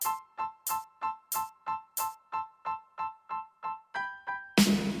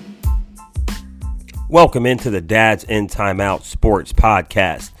Welcome into the Dads in Timeout Sports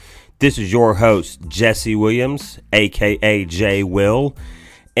Podcast. This is your host, Jesse Williams, aka J Will,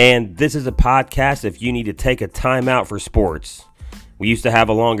 and this is a podcast if you need to take a timeout for sports. We used to have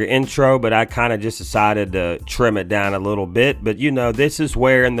a longer intro, but I kind of just decided to trim it down a little bit. But you know, this is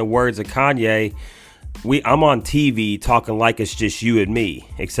where, in the words of Kanye, I'm on TV talking like it's just you and me,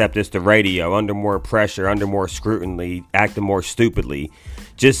 except it's the radio, under more pressure, under more scrutiny, acting more stupidly.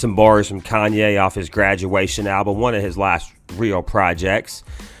 Just some bars from Kanye off his Graduation album, one of his last real projects.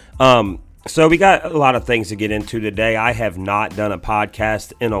 So we got a lot of things to get into today. I have not done a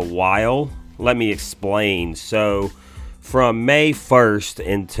podcast in a while. Let me explain. So from May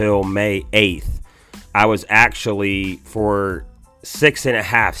 1st until May 8th, I was actually for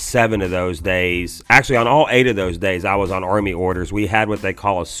 6.5, 7 of those days. Actually, on all 8 of those days, I was on Army orders. We had what they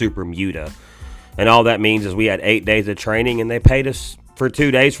call a super muta. And all that means is we had 8 days of training, and they paid us for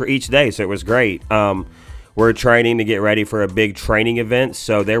 2 days for each day. So it was great. We're training to get ready for a big training event.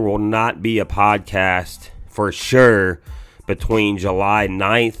 So there will not be a podcast for sure between July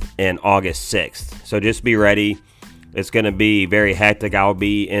 9th and August 6th. So just be ready. It's going to be very hectic. I'll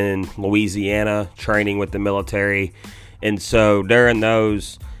be in Louisiana training with the military. And so during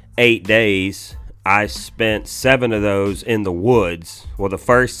those 8 days, I spent 7 of those in the woods. Well, the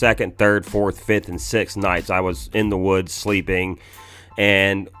first, second, third, fourth, fifth, and sixth nights, I was in the woods sleeping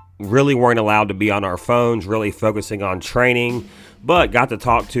and really weren't allowed to be on our phones, really focusing on training, but got to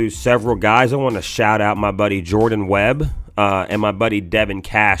talk to several guys. I want to shout out my buddy Jordan Webb and my buddy Devin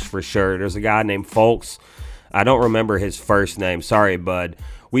Cash for sure. There's a guy named Folks. I don't remember his first name. Sorry, bud.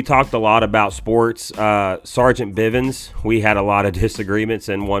 We talked a lot about sports. Sergeant Bivens, we had a lot of disagreements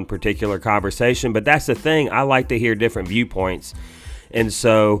in one particular conversation, but that's the thing. I like to hear different viewpoints. And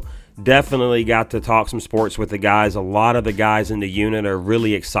so definitely got to talk some sports with the guys. A lot of the guys in the unit are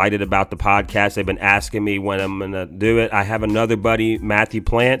really excited about the podcast. They've been asking me when I'm going to do it. I have another buddy, Matthew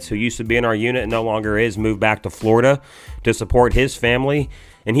Plants, who used to be in our unit and no longer is, moved back to Florida to support his family.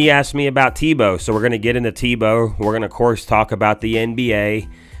 And he asked me about Tebow. So we're going to get into Tebow. We're going to, of course, talk about the NBA.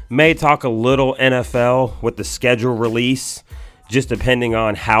 May talk a little NFL with the schedule release, just depending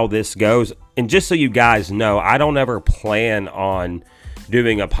on how this goes. And just so you guys know, I don't ever plan on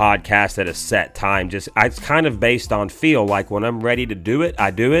doing a podcast at a set time. It's kind of based on feel. Like when I'm ready to do it,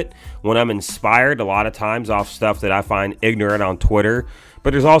 I do it. When I'm inspired, a lot of times off stuff that I find ignorant on Twitter.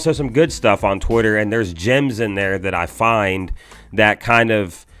 But there's also some good stuff on Twitter, and there's gems in there that I find that kind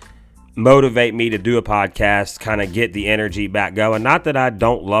of motivate me to do a podcast, kind of get the energy back going. Not that I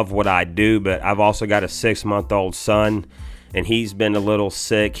don't love what I do, but I've also got a 6-month-old son, and he's been a little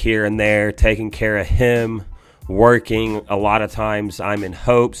sick here and there, taking care of him, working. A lot of times I'm in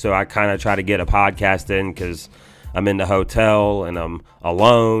Hope, so I kind of try to get a podcast in because I'm in the hotel and I'm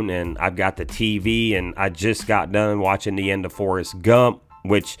alone, and I've got the TV, and I just got done watching the end of Forrest Gump,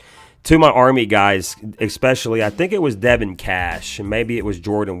 which to my Army guys, especially, I think it was Devin Cash, and maybe it was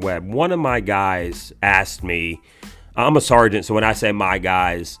Jordan Webb. One of my guys asked me, I'm a sergeant, so when I say my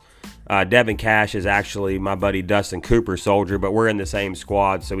guys, Devin Cash is actually my buddy Dustin Cooper, soldier, but we're in the same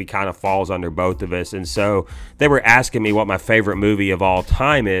squad, so he kind of falls under both of us. And so they were asking me what my favorite movie of all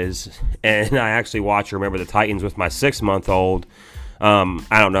time is, and I actually watched Remember the Titans with my 6-month-old. I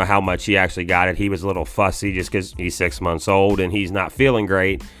don't know how much he actually got it. He was a little fussy just because he's 6 months old and he's not feeling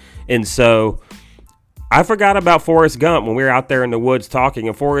great. And so I forgot about Forrest Gump when we were out there in the woods talking,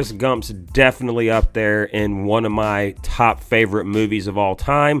 and Forrest Gump's definitely up there in one of my top favorite movies of all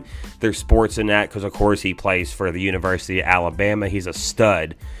time. There's sports in that because, of course, he plays for the University of Alabama. He's a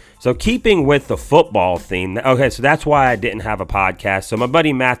stud. So keeping with the football theme, okay, so that's why I didn't have a podcast. So my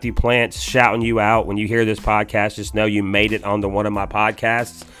buddy Matthew Plants shouting you out when you hear this podcast, just know you made it onto one of my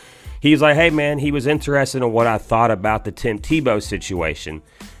podcasts. He's like, hey, man, he was interested in what I thought about the Tim Tebow situation.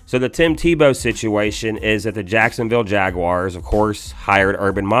 So the Tim Tebow situation is that the Jacksonville Jaguars, of course, hired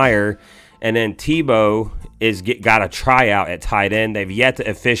Urban Meyer, and then Tebow got a tryout at tight end. They've yet to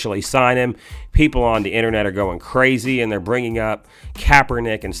officially sign him. People on the internet are going crazy, and they're bringing up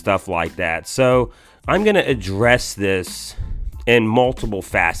Kaepernick and stuff like that. So I'm going to address this in multiple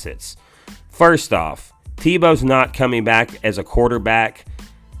facets. First off, Tebow's not coming back as a quarterback,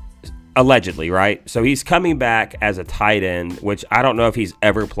 allegedly, right? So he's coming back as a tight end, which I don't know if he's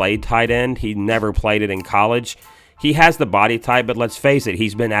ever played tight end. He never played it in college. He has the body type, but let's face it,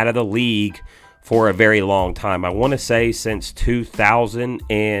 he's been out of the league for a very long time. I want to say since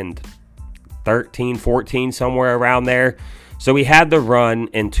 2013, 14, somewhere around there. So he had the run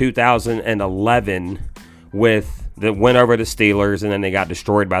in 2011 with that went over the Steelers, and then they got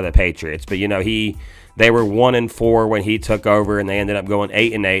destroyed by the Patriots. But, they were 1-4 when he took over, and they ended up going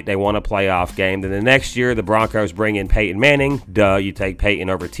 8-8. They won a playoff game. Then the next year, the Broncos bring in Peyton Manning. Duh, you take Peyton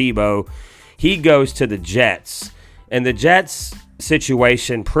over Tebow. He goes to the Jets, and the Jets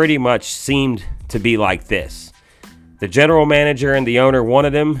situation pretty much seemed to be like this. The general manager and the owner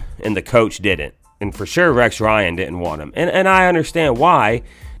wanted him, and the coach didn't. And for sure, Rex Ryan didn't want him. And I understand why.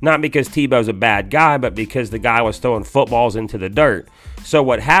 Not because Tebow's a bad guy, but because the guy was throwing footballs into the dirt. So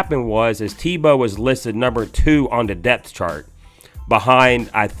what happened was Tebow was listed number 2 on the depth chart behind,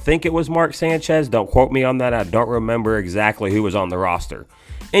 I think it was Mark Sanchez. Don't quote me on that. I don't remember exactly who was on the roster.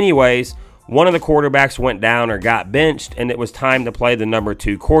 Anyways, one of the quarterbacks went down or got benched, and it was time to play the number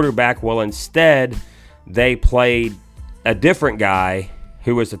 2 quarterback. Well, instead, they played a different guy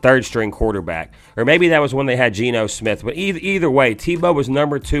who was the third-string quarterback. Or maybe that was when they had Geno Smith. But either way, Tebow was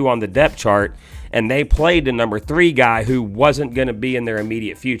number 2 on the depth chart, and they played the number 3 guy who wasn't going to be in their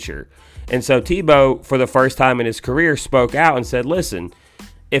immediate future. And so Tebow, for the first time in his career, spoke out and said, listen,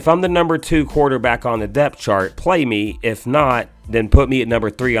 if I'm the number 2 quarterback on the depth chart, play me. If not, then put me at number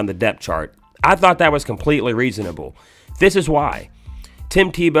 3 on the depth chart. I thought that was completely reasonable. This is why. Tim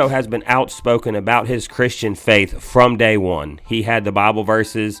Tebow has been outspoken about his Christian faith from day one. He had the Bible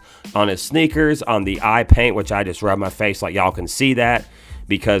verses on his sneakers, on the eye paint, which I just rub my face like y'all can see that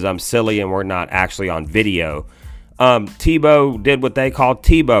because I'm silly and we're not actually on video. Tebow did what they call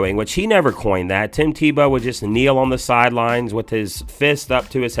Tebowing, which he never coined that. Tim Tebow would just kneel on the sidelines with his fist up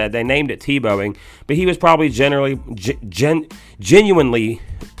to his head. They named it Tebowing, but he was probably genuinely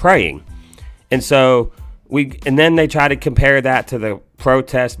praying. And so then they try to compare that to the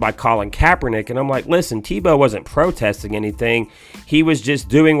protest by Colin Kaepernick, and I'm like, listen, Tebow wasn't protesting anything. He was just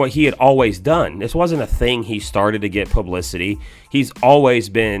doing what he had always done. This wasn't a thing he started to get publicity. He's always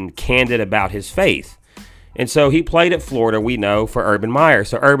been candid about his faith. And so he played at Florida, we know, for Urban Meyer.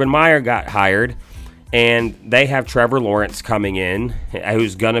 So Urban Meyer got hired, and they have Trevor Lawrence coming in,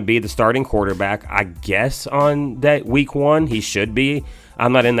 who's going to be the starting quarterback, I guess, on that week 1. He should be.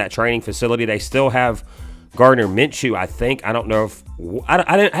 I'm not in that training facility. They still have Gardner Minshew, I think. I don't know if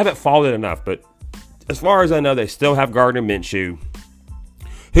I haven't followed it enough, but as far as I know, they still have Gardner Minshew,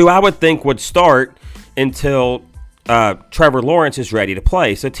 who I would think would start until Trevor Lawrence is ready to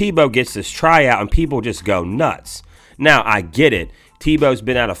play. So Tebow gets this tryout, and people just go nuts. Now, I get it. Tebow's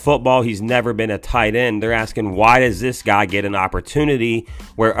been out of football. He's never been a tight end. They're asking, why does this guy get an opportunity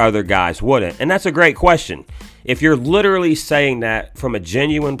where other guys wouldn't? And that's a great question. If you're literally saying that from a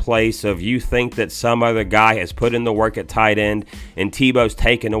genuine place of you think that some other guy has put in the work at tight end and Tebow's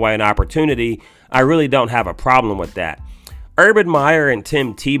taken away an opportunity, I really don't have a problem with that. Urban Meyer and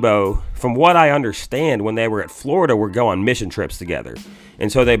Tim Tebow, from what I understand, when they were at Florida, were going mission trips together.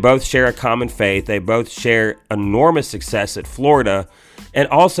 And so they both share a common faith. They both share enormous success at Florida. And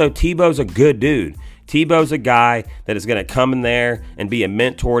also, Tebow's a good dude. Tebow's a guy that is going to come in there and be a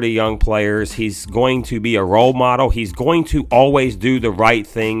mentor to young players. He's going to be a role model. He's going to always do the right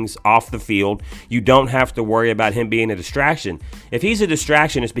things off the field. You don't have to worry about him being a distraction. If he's a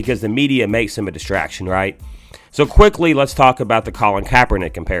distraction, it's because the media makes him a distraction, right? So quickly, let's talk about the Colin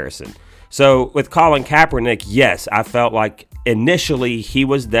Kaepernick comparison. So with Colin Kaepernick, yes, I felt like initially he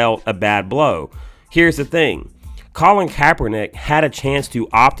was dealt a bad blow. Here's the thing. Colin Kaepernick had a chance to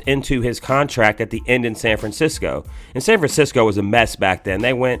opt into his contract at the end in San Francisco. And San Francisco was a mess back then.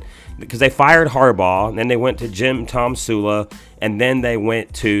 They went, because they fired Harbaugh, and then they went to Jim Tom Sula, and then they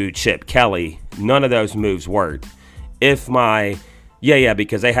went to Chip Kelly. None of those moves worked.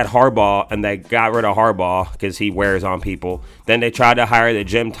 Because they had Harbaugh, and they got rid of Harbaugh because he wears on people. Then they tried to hire the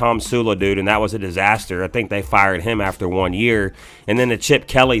Jim Tom Sula dude, and that was a disaster. I think they fired him after 1 year. And then the Chip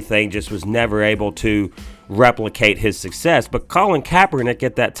Kelly thing just was never able to replicate his success. But Colin Kaepernick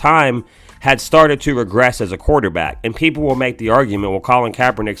at that time had started to regress as a quarterback. And people will make the argument, well, Colin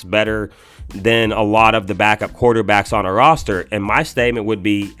Kaepernick's better than a lot of the backup quarterbacks on a roster. And my statement would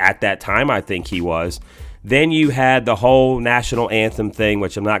be, at that time, I think he was. Then you had the whole national anthem thing,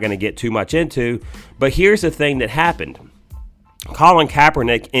 which I'm not going to get too much into. But here's the thing that happened. Colin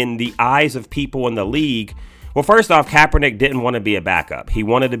Kaepernick, in the eyes of people in the league, well, first off, Kaepernick didn't want to be a backup. He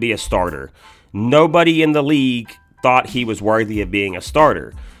wanted to be a starter. Nobody in the league thought he was worthy of being a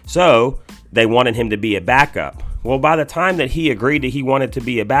starter. So they wanted him to be a backup. Well, by the time that he agreed that he wanted to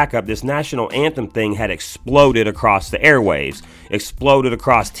be a backup, this national anthem thing had exploded across the airwaves, exploded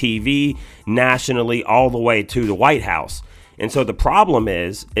across TV, nationally, all the way to the White House. And so the problem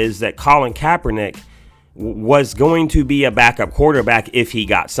is that Colin Kaepernick was going to be a backup quarterback if he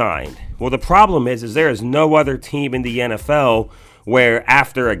got signed. Well, the problem is there is no other team in the NFL where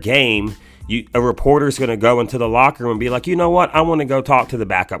after a game, a reporter's going to go into the locker room and be like, you know what, I want to go talk to the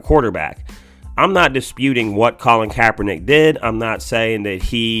backup quarterback. I'm not disputing what Colin Kaepernick did. I'm not saying that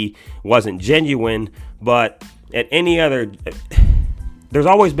he wasn't genuine, but at any other, there's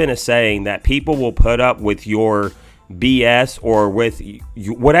always been a saying that people will put up with your BS or with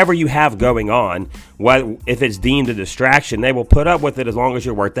whatever you have going on. If it's deemed a distraction, they will put up with it as long as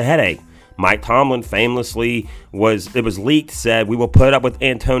you're worth the headache. Mike Tomlin famously it was leaked, said, we will put up with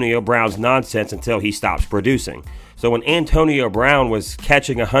Antonio Brown's nonsense until he stops producing. So when Antonio Brown was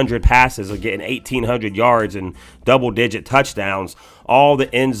catching 100 passes and getting 1,800 yards and double-digit touchdowns, all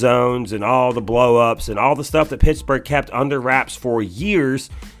the end zones and all the blow-ups and all the stuff that Pittsburgh kept under wraps for years,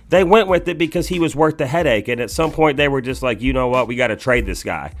 they went with it because he was worth the headache. And at some point, they were just like, you know what, we got to trade this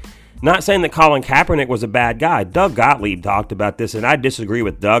guy. Not saying that Colin Kaepernick was a bad guy. Doug Gottlieb talked about this, and I disagree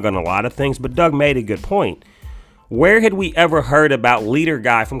with Doug on a lot of things, but Doug made a good point. Where had we ever heard about leader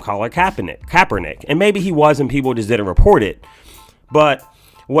guy from Colin Kaepernick? And maybe he was and people just didn't report it. But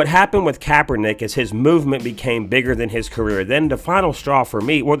what happened with Kaepernick is his movement became bigger than his career. Then the final straw for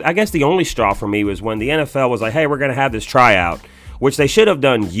me, well, I guess the only straw for me was when the NFL was like, hey, we're going to have this tryout, which they should have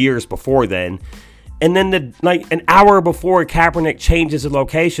done years before then. And then an hour before, Kaepernick changes the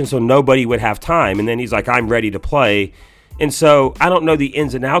location so nobody would have time. And then he's like, I'm ready to play. And so I don't know the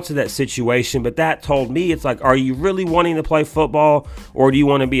ins and outs of that situation, but that told me, it's like, are you really wanting to play football or do you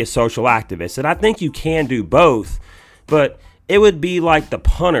want to be a social activist? And I think you can do both, but it would be like the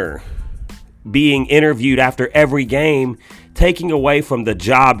punter being interviewed after every game, taking away from the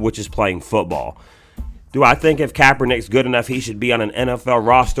job, which is playing football. Do I think if Kaepernick's good enough, he should be on an NFL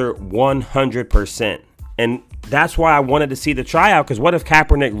roster? 100%. And that's why I wanted to see the tryout, because what if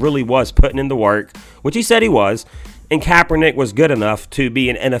Kaepernick really was putting in the work, which he said he was, and Kaepernick was good enough to be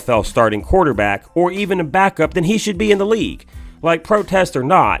an NFL starting quarterback or even a backup, then he should be in the league, like protest or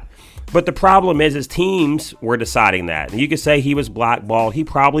not. But the problem is teams were deciding that. And you could say he was blackballed. He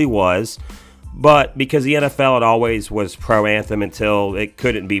probably was. But because the NFL, it always was pro-anthem until it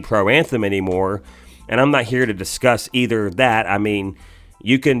couldn't be pro-anthem anymore. And I'm not here to discuss either that. I mean,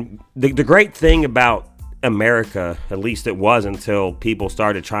 you can, the great thing about America, at least it was until people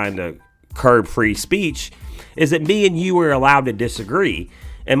started trying to curb free speech, is that me and you were allowed to disagree.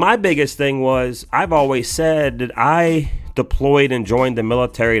 And my biggest thing was, I've always said that I deployed and joined the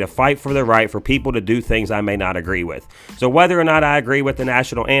military to fight for the right for people to do things I may not agree with. So whether or not I agree with the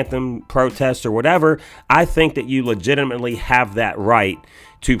national anthem protests or whatever, I think that you legitimately have that right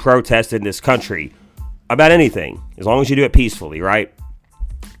to protest in this country about anything, as long as you do it peacefully, right?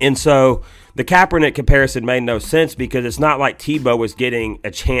 And so the Kaepernick comparison made no sense because it's not like Tebow was getting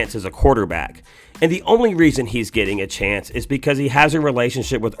a chance as a quarterback. And the only reason he's getting a chance is because he has a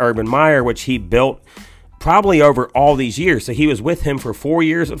relationship with Urban Meyer, which he built probably over all these years. So he was with him for 4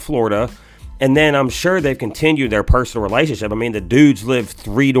 years at Florida, and then I'm sure they've continued their personal relationship. I mean, the dudes live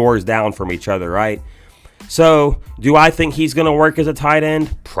 3 doors down from each other, right? So do I think he's going to work as a tight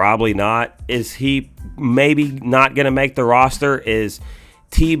end? Probably not. Is he maybe not going to make the roster? Is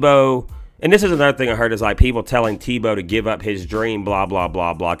Tebow... And this is another thing I heard, is like people telling Tebow to give up his dream, blah, blah,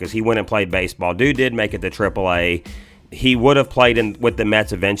 blah, blah, because he went and played baseball. Dude did make it to AAA. He would have played with the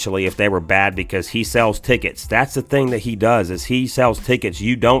Mets eventually if they were bad, because he sells tickets. That's the thing that he does, is he sells tickets.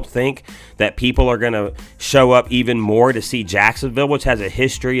 You don't think that people are going to show up even more to see Jacksonville, which has a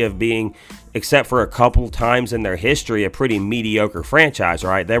history of being, except for a couple times in their history, a pretty mediocre franchise,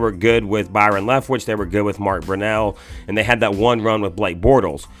 right? They were good with Byron Leftwich. They were good with Mark Brunell, and they had that one run with Blake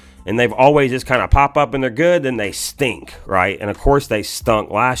Bortles. And they've always just kind of pop up and they're good, then they stink, right? And, of course, they stunk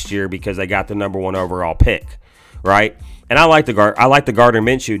last year because they got the #1 overall pick, right? And I like the Gardner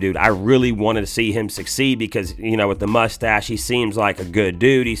Minshew dude. I really wanted to see him succeed because, you know, with the mustache, he seems like a good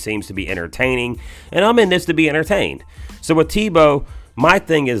dude. He seems to be entertaining. And I'm in this to be entertained. So with Tebow, my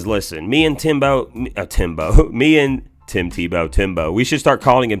thing is, listen, me and Tim Tebow. We should start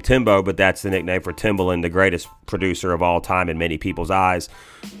calling him Timbo, but that's the nickname for Timbaland, the greatest producer of all time in many people's eyes.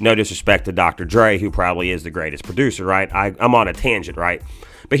 No disrespect to Dr. Dre, who probably is the greatest producer, right? I'm on a tangent, right?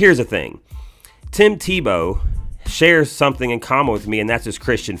 But here's the thing. Tim Tebow shares something in common with me, and that's his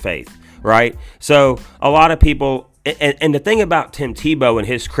Christian faith, right? So a lot of people... And the thing about Tim Tebow and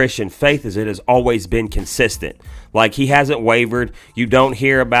his Christian faith is it has always been consistent. Like, he hasn't wavered. You don't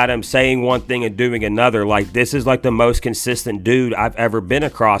hear about him saying one thing and doing another. Like, this is like the most consistent dude I've ever been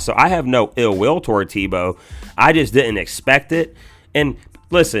across. So I have no ill will toward Tebow. I just didn't expect it. And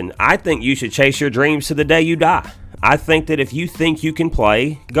listen, I think you should chase your dreams to the day you die. I think that if you think you can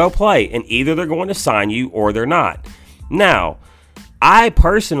play, go play. And either they're going to sign you or they're not. Now, I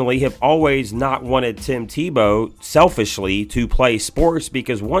personally have always not wanted Tim Tebow selfishly to play sports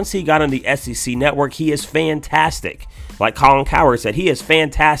because once he got on the SEC network, he is fantastic. Like Colin Cowherd said, he is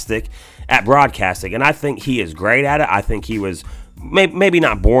fantastic at broadcasting, and I think he is great at it. I think he was maybe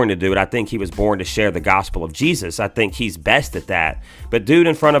not born to do it. I think he was born to share the gospel of Jesus. I think he's best at that. But dude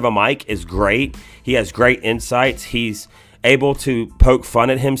in front of a mic is great. He has great insights. He's able to poke fun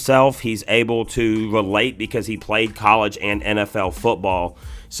at himself. He's able to relate because he played college and NFL football.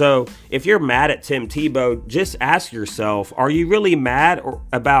 So if you're mad at Tim Tebow, just ask yourself, are you really mad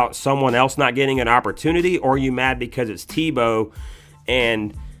about someone else not getting an opportunity, or are you mad because it's Tebow?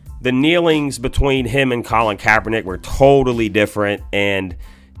 And the kneelings between him and Colin Kaepernick were totally different, and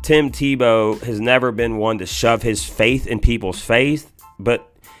Tim Tebow has never been one to shove his faith in people's faith. But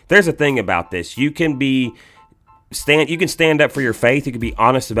there's a thing about this. You can stand up for your faith. You can be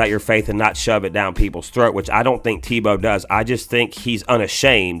honest about your faith and not shove it down people's throat, which I don't think Tebow does. I just think he's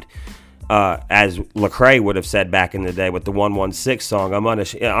unashamed, as Lecrae would have said back in the day with the 116 song.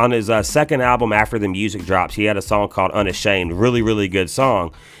 On his second album after the music drops, he had a song called Unashamed. Really, really good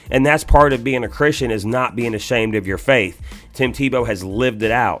song. And that's part of being a Christian, is not being ashamed of your faith. Tim Tebow has lived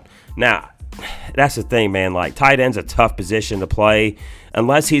it out. Now, that's the thing, man. Like, tight end's a tough position to play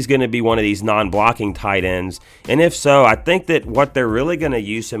unless he's going to be one of these non-blocking tight ends. And if so, I think that what they're really going to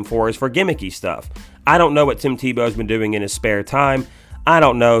use him for is for gimmicky stuff. I don't know what Tim Tebow's been doing in his spare time. I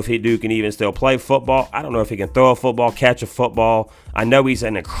don't know if dude can even still play football. I don't know if he can throw a football, catch a football. I know he's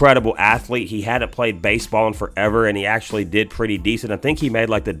an incredible athlete. He hadn't played baseball in forever, and he actually did pretty decent. I think he made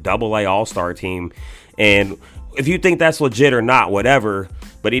like the AA All-Star team. And if you think that's legit or not, whatever,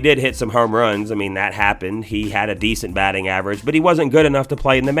 but he did hit some home runs. I mean, that happened. He had a decent batting average, but he wasn't good enough to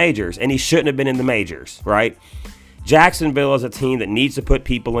play in the majors, and he shouldn't have been in the majors, right? Jacksonville is a team that needs to put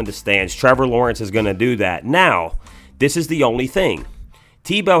people into stands. Trevor Lawrence is going to do that. Now, this is the only thing.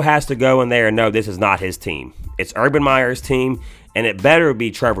 Tebow has to go in there and know this is not his team. It's Urban Meyer's team, and it better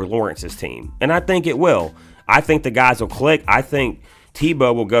be Trevor Lawrence's team. And I think it will. I think the guys will click. I think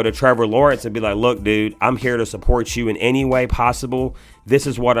Tebow will go to Trevor Lawrence and be like, look, dude, I'm here to support you in any way possible. This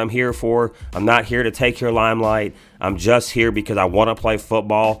is what I'm here for. I'm not here to take your limelight. I'm just here because I want to play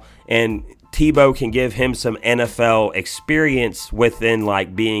football. And Tebow can give him some NFL experience within,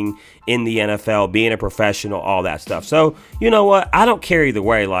 like, being in the NFL, being a professional, all that stuff. So, you know what? I don't care either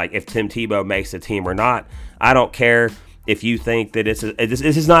way, like, if Tim Tebow makes the team or not. I don't care if you think that this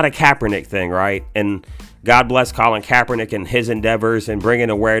is not a Kaepernick thing, right? And God bless Colin Kaepernick and his endeavors and bringing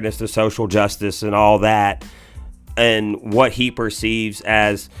awareness to social justice and all that, and what he perceives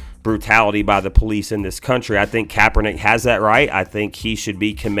as brutality by the police in this country. I think Kaepernick has that right. I think he should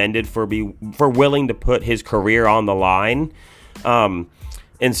be commended for willing to put his career on the line.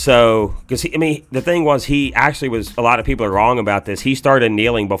 And so, because the thing was, he actually was, a lot of people are wrong about this, he started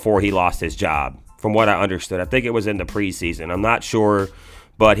kneeling before he lost his job, from what I understood. I think it was in the preseason. I'm not sure,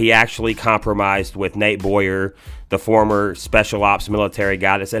 but he actually compromised with Nate Boyer, the former special ops military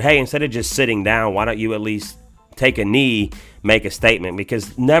guy, that said, hey, instead of just sitting down, why don't you at least take a knee, make a statement?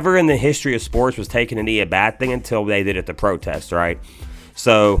 Because never in the history of sports was taking a knee a bad thing until they did it to protest, right?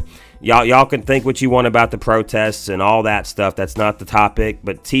 So y'all can think what you want about the protests and all that stuff. That's not the topic.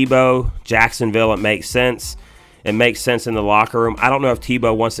 But Tebow, Jacksonville, it makes sense. It makes sense in the locker room. I don't know if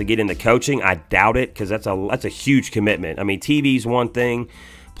Tebow wants to get into coaching. I doubt it, because that's a huge commitment. I mean, TV's one thing,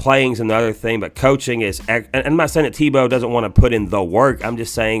 playing's another thing, but coaching is, and I'm not saying that Tebow doesn't want to put in the work. I'm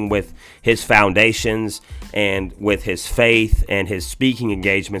just saying with his foundations and with his faith and his speaking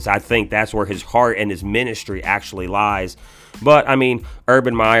engagements, I think that's where his heart and his ministry actually lies. But, I mean,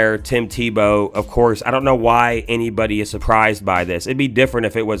 Urban Meyer, Tim Tebow, of course, I don't know why anybody is surprised by this. It'd be different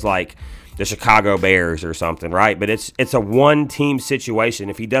if it was like the Chicago Bears or something, right? But it's a one-team situation.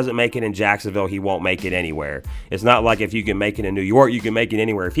 If he doesn't make it in Jacksonville, he won't make it anywhere. It's not like if you can make it in New York, you can make it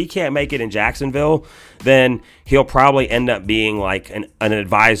anywhere. If he can't make it in Jacksonville, then he'll probably end up being like an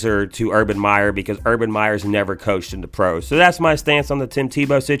advisor to Urban Meyer, because Urban Meyer's never coached in the pros. So that's my stance on the Tim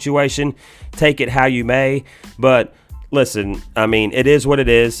Tebow situation. Take it how you may. But listen, I mean, it is what it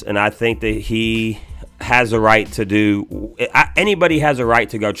is, and I think that he has a right to do. Anybody has a right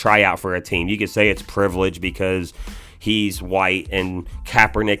to go try out for a team. You could say it's privilege because he's white and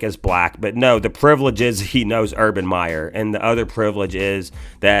Kaepernick is black, but no, the privilege is he knows Urban Meyer, and the other privilege is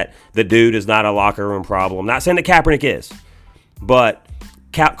that the dude is not a locker room problem. Not saying that Kaepernick is, but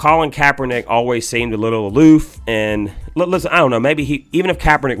Colin Kaepernick always seemed a little aloof. And listen, I don't know, maybe even if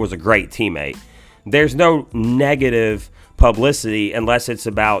Kaepernick was a great teammate, there's no negative publicity unless it's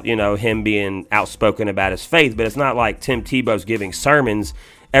about, him being outspoken about his faith. But it's not like Tim Tebow's giving sermons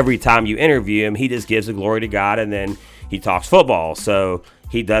every time you interview him, he just gives the glory to God, and then he talks football. So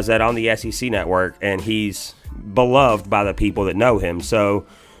he does that on the SEC network, and he's beloved by the people that know him. So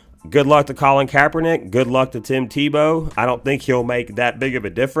good luck to Colin Kaepernick. Good luck to Tim Tebow. I don't think he'll make that big of a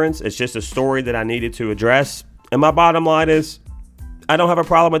difference. It's just a story that I needed to address. And my bottom line is, I don't have a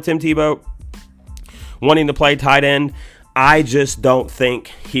problem with Tim Tebow wanting to play tight end. I just don't think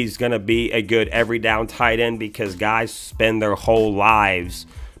he's going to be a good every down tight end because guys spend their whole lives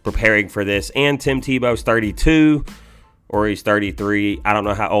preparing for this. And Tim Tebow's 32 or he's 33. I don't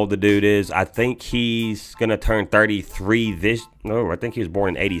know how old the dude is. I think he's going to turn 33 I think he was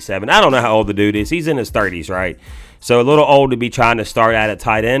born in 87. I don't know how old the dude is. He's in his 30s, right? So a little old to be trying to start at a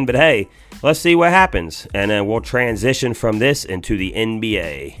tight end. But hey, let's see what happens. And then we'll transition from this into the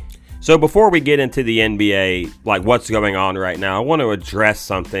NBA. So before we get into the NBA, like what's going on right now, I want to address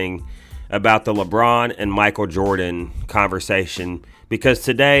something about the LeBron and Michael Jordan conversation, because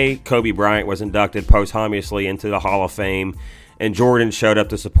today Kobe Bryant was inducted posthumously into the Hall of Fame, and Jordan showed up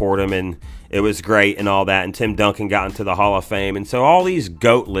to support him, and it was great and all that, and Tim Duncan got into the Hall of Fame. And so all these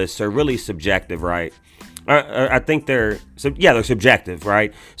GOAT lists are really subjective, right? I think they're subjective,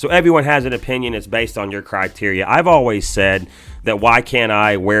 right? So everyone has an opinion. It's based on your criteria. I've always said that why can't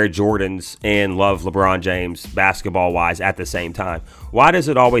I wear Jordans and love LeBron James basketball-wise at the same time? Why does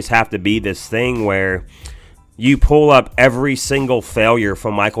it always have to be this thing where you pull up every single failure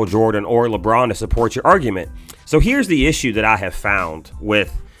from Michael Jordan or LeBron to support your argument? So here's the issue that I have found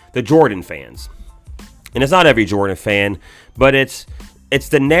with the Jordan fans. And it's not every Jordan fan, but it's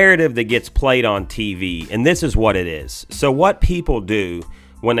the narrative that gets played on TV, and this is what it is. So what people do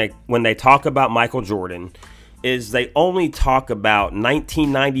when they talk about Michael Jordan is they only talk about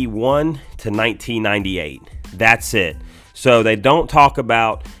 1991 to 1998. That's it. So they don't talk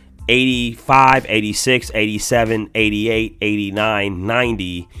about 85, 86, 87, 88, 89,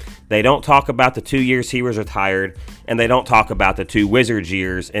 90. They don't talk about the 2 years he was retired, and they don't talk about the 2 Wizards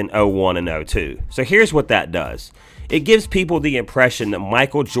years in 01 and 02. So here's what that does. It gives people the impression that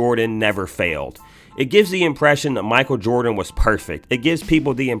Michael Jordan never failed. It gives the impression that Michael Jordan was perfect. It gives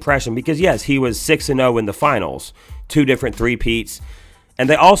people the impression, because yes, he was 6-0 in the finals, 2 different three-peats, and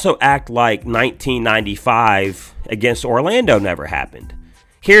they also act like 1995 against Orlando never happened.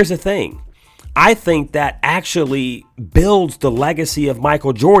 Here's the thing. I think that actually builds the legacy of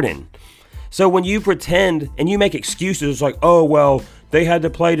Michael Jordan. So when you pretend and you make excuses like, oh, well, they had to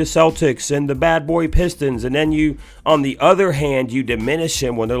play the Celtics and the bad boy Pistons, and then you, on the other hand, you diminish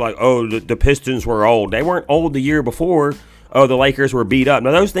him when they're like, oh, the Pistons were old. They weren't old the year before. Oh, the Lakers were beat up.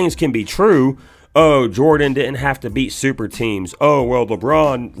 Now, those things can be true. Oh, Jordan didn't have to beat super teams. Oh, well,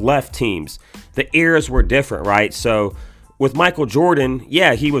 LeBron left teams. The eras were different, right? So with Michael Jordan,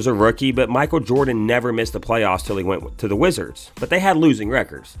 yeah, he was a rookie, but Michael Jordan never missed the playoffs till he went to the Wizards. But they had losing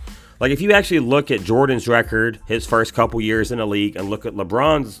records. Like, if you actually look at Jordan's record his first couple years in the league and look at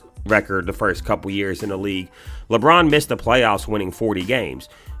LeBron's record the first couple years in the league, LeBron missed the playoffs winning 40 games.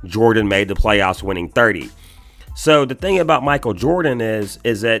 Jordan made the playoffs winning 30. So the thing about Michael Jordan is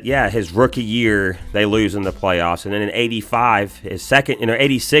that, yeah, his rookie year, they lose in the playoffs. And then in 86,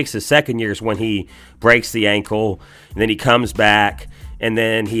 his second year is when he breaks the ankle. And then he comes back. And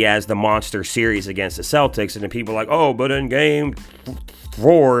then he has the monster series against the Celtics. And then people are like, oh, but in game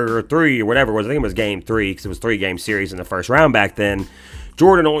 4 or 3 or whatever it was, I think it was game 3 because it was 3-game series in the first round back then,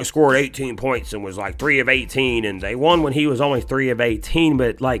 Jordan only scored 18 points and was like 3 of 18, and they won when he was only 3 of 18.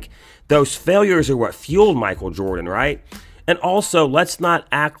 But like, those failures are what fueled Michael Jordan, right? And also, let's not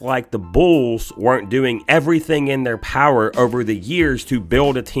act like the Bulls weren't doing everything in their power over the years to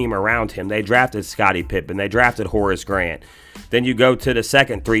build a team around him. They drafted Scottie Pippen. They drafted Horace Grant. Then you go to the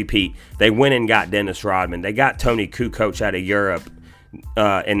second three-peat. They went and got Dennis Rodman. They got Tony Kukoc out of Europe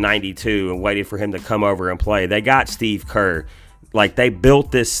in 92 and waited for him to come over and play. They got Steve Kerr. Like, they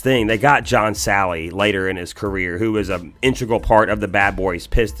built this thing. They got John Sally later in his career, who was an integral part of the Bad Boys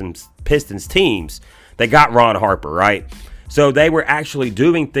Pistons teams. They got Ron Harper, right? So they were actually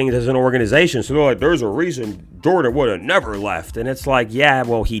doing things as an organization. So they're like, there's a reason Jordan would have never left. And it's like, yeah,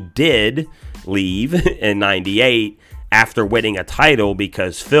 well, he did leave in 98 after winning a title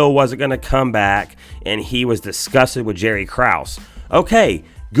because Phil wasn't going to come back and he was disgusted with Jerry Krause. Okay,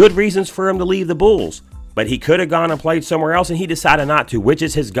 good reasons for him to leave the Bulls. But he could have gone and played somewhere else, and he decided not to, which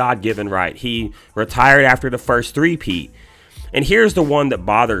is his God-given right. He retired after the first three-peat. And here's the one that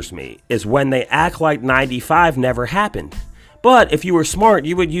bothers me, is when they act like 95 never happened. But if you were smart,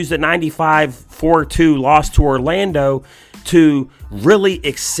 you would use the 95 4-2 loss to Orlando to really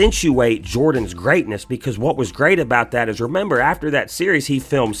accentuate Jordan's greatness, because what was great about that is, remember, after that series, he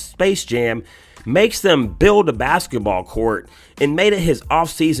filmed Space Jam, makes them build a basketball court, and made it his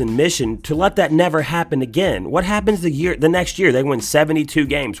offseason mission to let that never happen again. What happens the next year? They win 72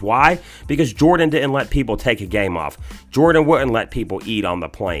 games. Why? Because Jordan didn't let people take a game off. Jordan wouldn't let people eat on the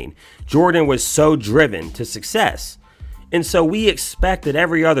plane. Jordan was so driven to success. And so we expect that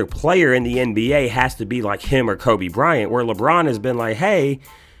every other player in the NBA has to be like him or Kobe Bryant, where LeBron has been like, hey,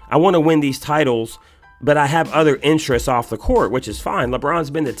 I want to win these titles, but I have other interests off the court, which is fine. LeBron's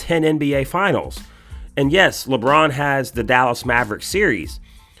been to 10 NBA finals. And yes, LeBron has the Dallas Mavericks series.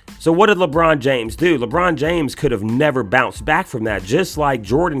 So what did LeBron James do? LeBron James could have never bounced back from that, just like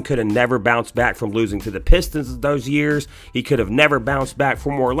Jordan could have never bounced back from losing to the Pistons those years. He could have never bounced back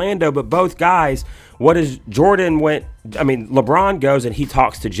from Orlando, but both guys, LeBron goes and he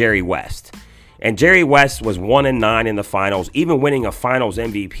talks to Jerry West. And Jerry West was 1-9 in the finals, even winning a finals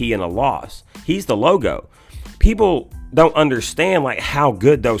MVP and a loss. He's the logo. People don't understand like how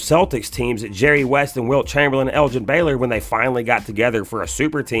good those Celtics teams that Jerry West and Wilt Chamberlain and Elgin Baylor, when they finally got together for a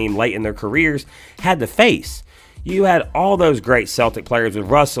super team late in their careers, had to face. You had all those great Celtic players with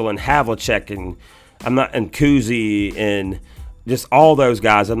Russell and Havlicek and Kuzi and just all those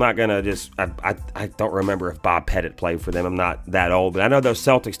guys. I'm not gonna I don't remember if Bob Pettit played for them. I'm not that old, but I know those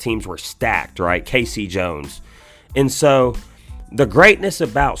Celtics teams were stacked, right? Casey Jones. And so the greatness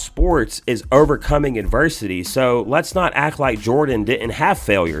about sports is overcoming adversity. So let's not act like Jordan didn't have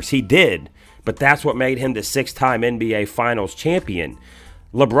failures. He did, but that's what made him the 6-time NBA Finals champion.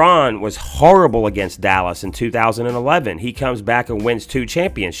 LeBron was horrible against Dallas in 2011. He comes back and wins 2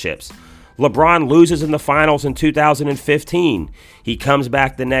 championships. LeBron loses in the finals in 2015. He comes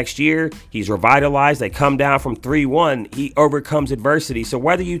back the next year. He's revitalized. They come down from 3-1. He overcomes adversity. So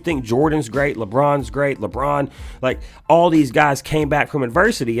whether you think Jordan's great, LeBron, like all these guys came back from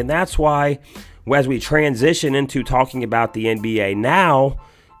adversity. And that's why as we transition into talking about the NBA now,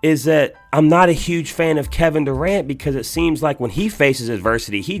 is that I'm not a huge fan of Kevin Durant because it seems like when he faces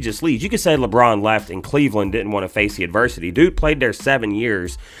adversity, he just leaves. You could say LeBron left and Cleveland didn't want to face the adversity. Dude played there 7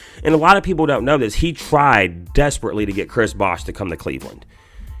 years. And a lot of people don't know this. He tried desperately to get Chris Bosh to come to Cleveland.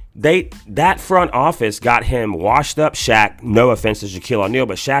 That front office got him washed up Shaq. No offense to Shaquille O'Neal,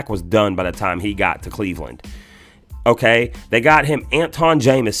 but Shaq was done by the time he got to Cleveland. Okay? They got him Anton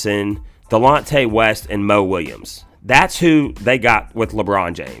Jameson, Delonte West, and Mo Williams. That's who they got with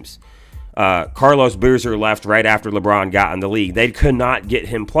LeBron James. Carlos Boozer left right after LeBron got in the league. They could not get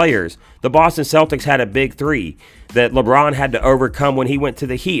him players. The Boston Celtics had a big 3 that LeBron had to overcome when he went to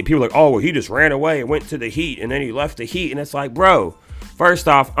the Heat. People are like, oh, well, he just ran away and went to the Heat, and then he left the Heat. And it's like, bro, first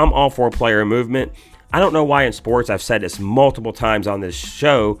off, I'm all for player movement. I don't know why in sports, I've said this multiple times on this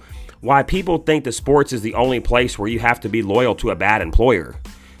show, why people think that sports is the only place where you have to be loyal to a bad employer.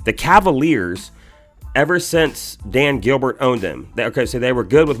 The Cavaliers, ever since Dan Gilbert owned them, so they were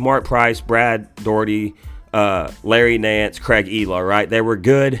good with Mark Price, Brad Daugherty, Larry Nance, Craig Elo, right? They were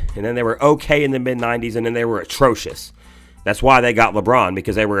good, and then they were okay in the mid-'90s, and then they were atrocious. That's why they got LeBron,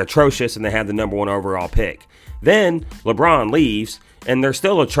 because they were atrocious, and they had the number 1 overall pick. Then LeBron leaves, and they're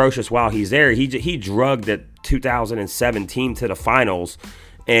still atrocious while he's there. He drugged the 2017 to the finals,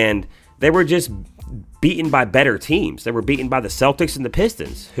 and they were just beaten by better teams. They were beaten by the Celtics and the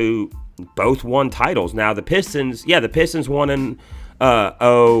Pistons, who both won titles. Now the Pistons won in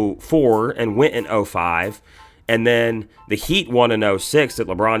 04 and went in 05, and then the Heat won in 06 that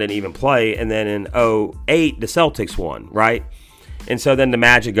LeBron didn't even play, and then in 08 the Celtics won, right? And so then the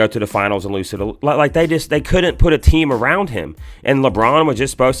Magic go to the finals and lose to the, they couldn't put a team around him, and LeBron was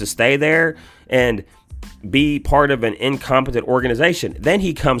just supposed to stay there and be part of an incompetent organization. Then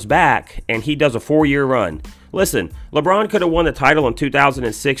he comes back and he does a 4-year run. Listen, LeBron could have won the title in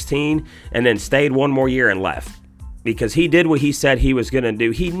 2016 and then stayed 1 more year and left, because he did what he said he was going to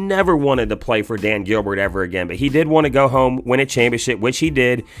do. He never wanted to play for Dan Gilbert ever again, but he did want to go home, win a championship, which he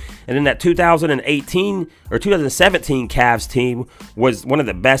did. And then that 2018 or 2017 Cavs team was one of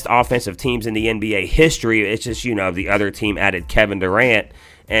the best offensive teams in the NBA history. It's just, the other team added Kevin Durant,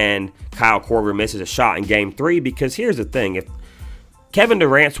 and Kyle Korver misses a shot in Game 3, because here's the thing. If Kevin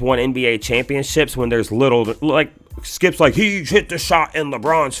Durant's won NBA championships when there's little, like Skip's like, he hit the shot in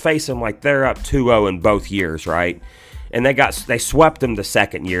LeBron's face, and like they're up 2-0 in both years, right? And they swept them the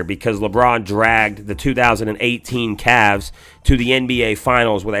second year because LeBron dragged the 2018 Cavs to the NBA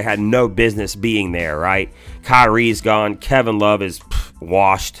Finals where they had no business being there, right? Kyrie's gone, Kevin Love is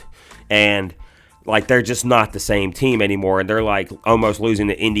washed, and like they're just not the same team anymore, and they're like almost losing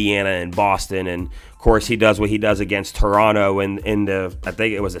to Indiana and Boston. And of course he does what he does against Toronto in the, I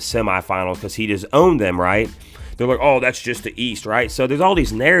think it was a semifinals, because he just owned them, right? they're like, oh, that's just the East, right? So there's all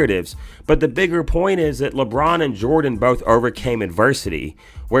these narratives. But the bigger point is that LeBron and Jordan both overcame adversity.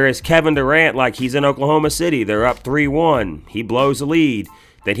 Whereas Kevin Durant, like, he's in Oklahoma City. They're up 3-1. He blows the lead.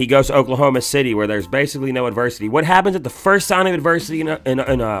 Then he goes to Oklahoma City where there's basically no adversity. What happens at the first sign of adversity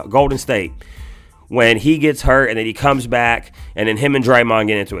in Golden State? When he gets hurt and then he comes back and then him and Draymond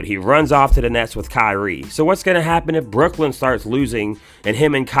get into it. He runs off to the Nets with Kyrie. So what's going to happen if Brooklyn starts losing and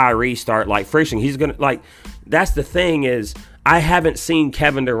him and Kyrie start like friction? He's going to that's the thing is I haven't seen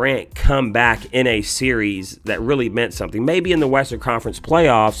Kevin Durant come back in a series that really meant something. Maybe in the Western Conference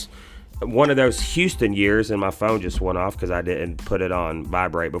playoffs, one of those Houston years, and my phone just went off because I didn't put it on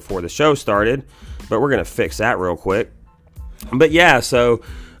vibrate before the show started. But we're going to fix that real quick. But yeah, so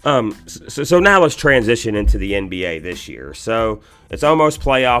now let's transition into the NBA this year. So it's almost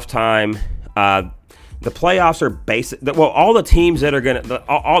playoff time. The playoffs are basic. Well, all the teams that are gonna,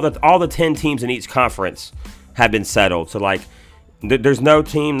 all the 10 teams in each conference have been settled. So like, there's no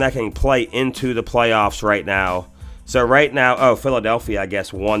team that can play into the playoffs right now. So right now, Philadelphia, I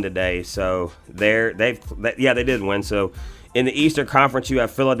guess, won today. So they did win. So in the Eastern Conference, you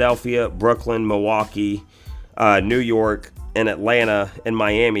have Philadelphia, Brooklyn, Milwaukee, New York, and Atlanta and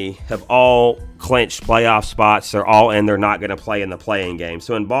Miami have all clinched playoff spots. They're all in. They're not going to play in the play-in game.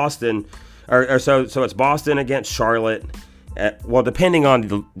 So in Boston, so it's Boston against Charlotte. Depending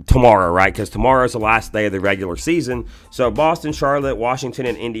on tomorrow, right? Because tomorrow is the last day of the regular season. So Boston, Charlotte, Washington,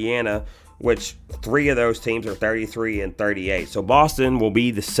 and Indiana, which 3 of those teams are 33 and 38. So Boston will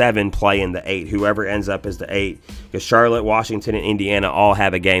be the 7 playing the 8. Whoever ends up as the 8. Because Charlotte, Washington, and Indiana all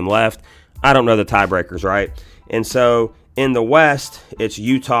have a game left. I don't know the tiebreakers, right? And so in the West, it's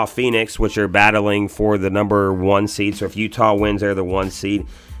Utah, Phoenix, which are battling for the number 1 seed. So if Utah wins, they're the 1 seed.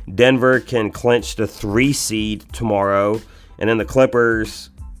 Denver can clinch the 3 seed tomorrow. And then the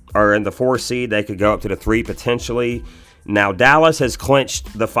Clippers are in the 4 seed. They could go up to the 3 potentially. Now, Dallas has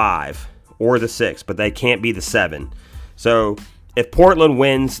clinched the 5 or the 6, but they can't be the 7. So if Portland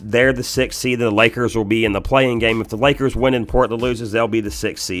wins, they're the 6th seed. The Lakers will be in the play-in game. If the Lakers win and Portland loses, they'll be the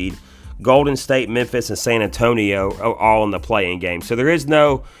 6th seed. Golden State, Memphis, and San Antonio are all in the play-in game. So there is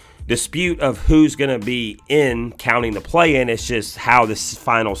no dispute of who's going to be in counting the play-in. It's just how this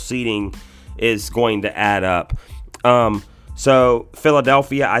final seeding is going to add up. So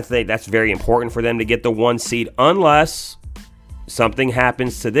Philadelphia, I think that's very important for them to get the 1 seed unless something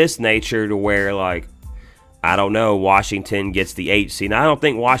happens to this nature to where, like, I don't know, Washington gets the 8 seed. Now, I don't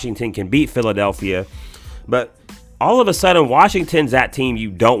think Washington can beat Philadelphia, but all of a sudden, Washington's that team you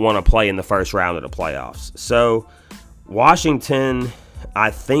don't want to play in the first round of the playoffs. So Washington,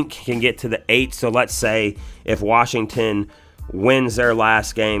 I think, can get to the 8. So let's say if Washington wins their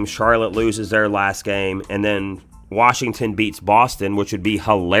last game, Charlotte loses their last game, and then Washington beats Boston, which would be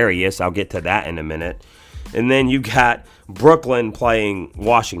hilarious. I'll get to that in a minute. And then you got Brooklyn playing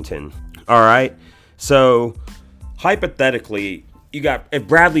Washington. All right. So hypothetically, you got, if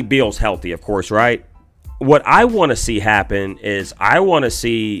Bradley Beal's healthy, of course, right? What I want to see happen is I want to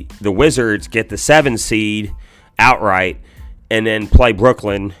see the Wizards get the 7 seed outright and then play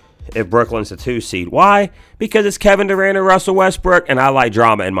Brooklyn if Brooklyn's the 2 seed. Why? Because it's Kevin Durant and Russell Westbrook, and I like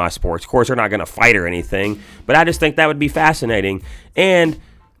drama in my sports. Of course, they're not going to fight or anything, but I just think that would be fascinating. And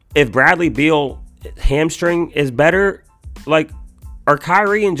if Bradley Beal hamstring is better, like, are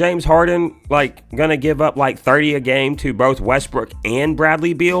Kyrie and James Harden, like, going to give up, like, 30 a game to both Westbrook and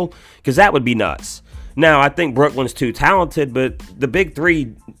Bradley Beal? Because that would be nuts. Now, I think Brooklyn's too talented, but the big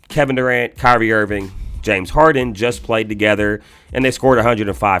 3, Kevin Durant, Kyrie Irving, James Harden, just played together, and they scored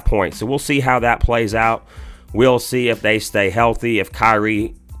 105 points. So we'll see how that plays out. We'll see if they stay healthy, if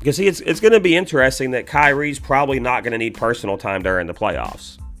Kyrie, because it's going to be interesting that Kyrie's probably not going to need personal time during the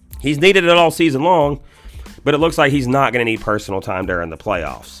playoffs. He's needed it all season long, but it looks like he's not going to need personal time during the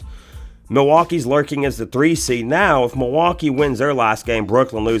playoffs. Milwaukee's lurking as the 3 seed. Now, if Milwaukee wins their last game,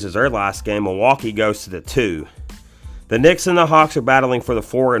 Brooklyn loses their last game, Milwaukee goes to the 2. The Knicks and the Hawks are battling for the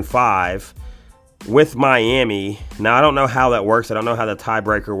 4 and 5 with Miami. Now, I don't know how that works. I don't know how the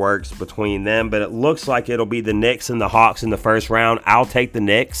tiebreaker works between them, but it looks like it'll be the Knicks and the Hawks in the first round. I'll take the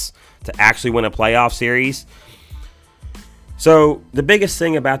Knicks to actually win a playoff series. So the biggest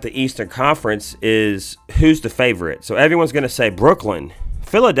thing about the Eastern Conference is who's the favorite. So everyone's going to say Brooklyn.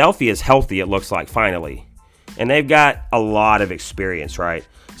 Philadelphia is healthy, it looks like, finally. And they've got a lot of experience, right?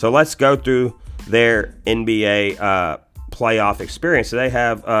 So let's go through their NBA playoff experience. So they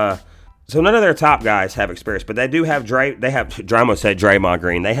have, so none of their top guys have experience, but they do have Draymond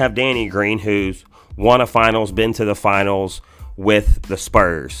Green. They have Danny Green, who's won a finals, been to the finals with the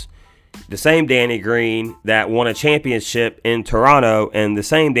Spurs. the same Danny Green that won a championship in Toronto, and the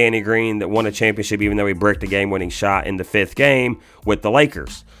same Danny Green that won a championship even though he bricked a game-winning shot in the 5th game with the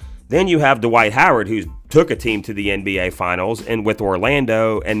Lakers. Then you have Dwight Howard, who took a team to the NBA Finals and with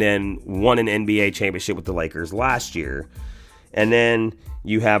Orlando, and then won an NBA championship with the Lakers last year. And then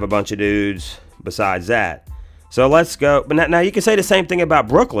you have a bunch of dudes besides that. So let's go. But now you can say the same thing about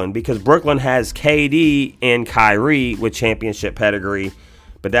Brooklyn, because Brooklyn has KD and Kyrie with championship pedigree,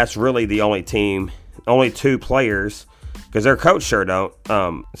 but that's really the only team, only 2 players, because their coach sure don't.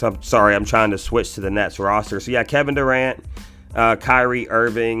 So I'm sorry, I'm trying to switch to the Nets roster. So yeah, Kevin Durant, Kyrie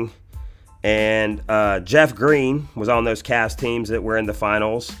Irving, and Jeff Green was on those Cavs teams that were in the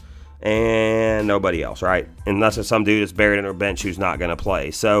finals, and nobody else, right? Unless it's some dude that's buried in their bench who's not going to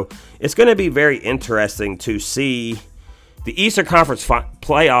play. So it's going to be very interesting to see. The Eastern Conference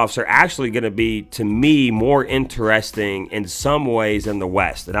playoffs are actually going to be, to me, more interesting in some ways than the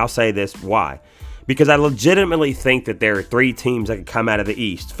West. And I'll say this, why? Because I legitimately think that there are 3 teams that can come out of the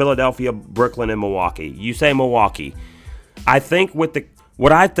East: Philadelphia, Brooklyn, and Milwaukee. You say Milwaukee. I think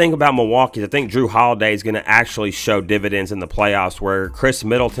what I think about Milwaukee is I think Jrue Holiday is going to actually show dividends in the playoffs, where Chris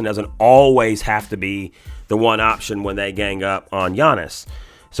Middleton doesn't always have to be the one option when they gang up on Giannis.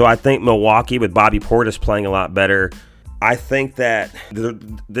 So I think Milwaukee, with Bobby Portis playing a lot better, I think that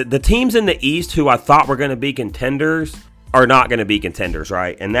the teams in the East who I thought were going to be contenders are not going to be contenders,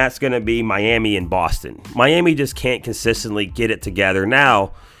 right? And that's going to be Miami and Boston. Miami just can't consistently get it together.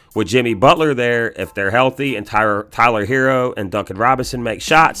 Now, with Jimmy Butler there, if they're healthy, and Tyler Hero and Duncan Robinson make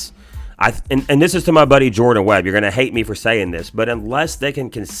shots, and this is to my buddy Jordan Webb. You're going to hate me for saying this, but unless they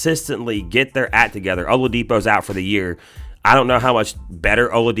can consistently get their act together, Oladipo's out for the year. I don't know how much better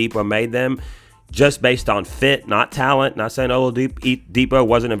Oladipo made them, just based on fit, not talent. Not saying Oladipo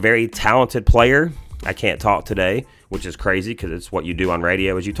wasn't a very talented player. I can't talk today, which is crazy because it's what you do on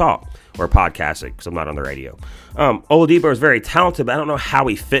radio is you talk, or podcasting, because I'm not on the radio. Oladipo is very talented, but I don't know how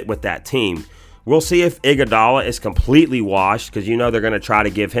he fit with that team. We'll see if Iguodala is completely washed, because you know they're going to try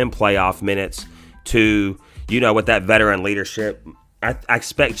to give him playoff minutes to, with that veteran leadership. I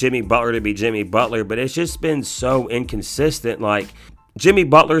expect Jimmy Butler to be Jimmy Butler, but it's just been so inconsistent. Like, Jimmy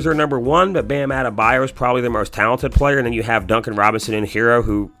Butler's their number 1, but Bam Adebayo is probably the most talented player. And then you have Duncan Robinson and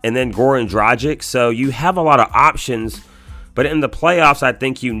Hero, and then Goran Dragic. So you have a lot of options. But in the playoffs, I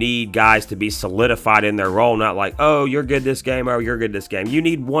think you need guys to be solidified in their role, not like, oh, you're good this game, oh, you're good this game. You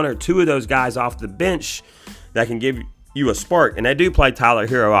need 1 or 2 of those guys off the bench that can give you a spark. And they do play Tyler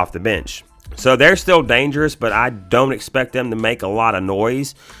Hero off the bench. So they're still dangerous, but I don't expect them to make a lot of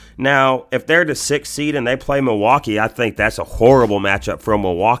noise. Now, if they're the 6th seed and they play Milwaukee, I think that's a horrible matchup for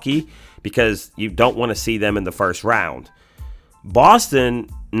Milwaukee, because you don't want to see them in the first round. Boston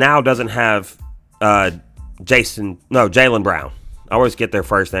now doesn't have Jaylen Brown. I always get their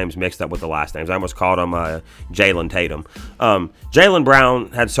first names mixed up with the last names. I almost called him Jalen Tatum. Jaylen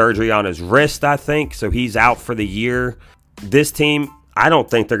Brown had surgery on his wrist, I think, so he's out for the year. This team, I don't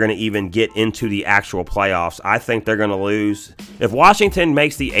think they're going to even get into the actual playoffs. I think they're going to lose. If Washington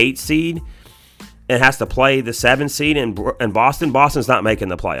makes the 8th seed and has to play the 7th seed in Boston, Boston's not making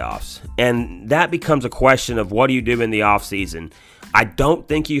the playoffs. And that becomes a question of what do you do in the offseason. I don't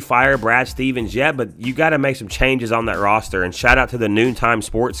think you fire Brad Stevens yet, but you got to make some changes on that roster. And shout out to the Noontime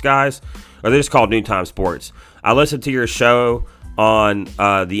Sports guys, or they're just called Noontime Sports. I listened to your show on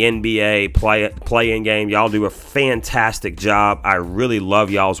the NBA play-in game. Y'all do a fantastic job. I really love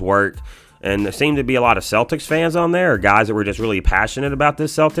y'all's work. And there seem to be a lot of Celtics fans on there, or guys that were just really passionate about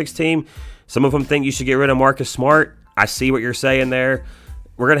this Celtics team. Some of them think you should get rid of Marcus Smart. I see what you're saying there.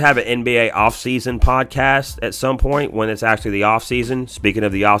 We're going to have an NBA offseason podcast at some point when it's actually the offseason. Speaking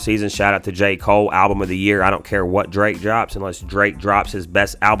of the offseason, shout out to J. Cole, Album of the Year. I don't care what Drake drops unless Drake drops his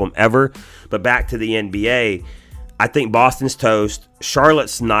best album ever. But back to the NBA, I think Boston's toast.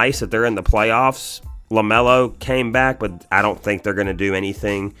 Charlotte's nice that they're in the playoffs. LaMelo came back, but I don't think they're going to do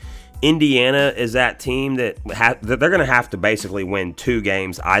anything. Indiana is that team that they're going to have to basically win 2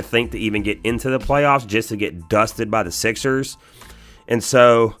 games, I think, to even get into the playoffs, just to get dusted by the Sixers. And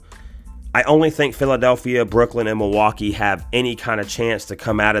so I only think Philadelphia, Brooklyn, and Milwaukee have any kind of chance to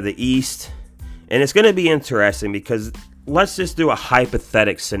come out of the East. And it's going to be interesting because let's just do a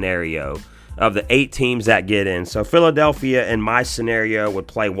hypothetical scenario of the 8 teams that get in. So Philadelphia, in my scenario, would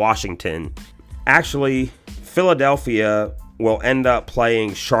play Washington. Actually, Philadelphia will end up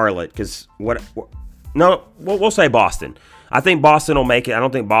playing Charlotte because we'll say Boston. I think Boston will make it. I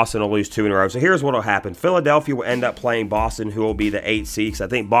don't think Boston will lose 2 in a row. So here's what will happen. Philadelphia will end up playing Boston, who will be the 8th seed. I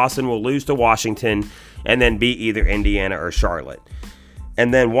think Boston will lose to Washington and then beat either Indiana or Charlotte.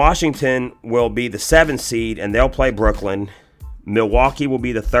 And then Washington will be the 7th seed, and they'll play Brooklyn. Milwaukee will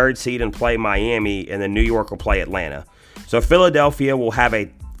be the 3rd seed and play Miami, and then New York will play Atlanta. So Philadelphia will have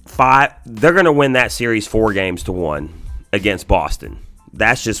they're going to win that series 4-1 against Boston.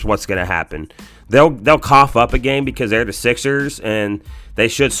 That's just what's going to happen. They'll cough up a game because they're the Sixers, and they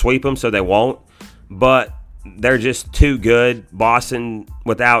should sweep them, so they won't. But they're just too good. Boston,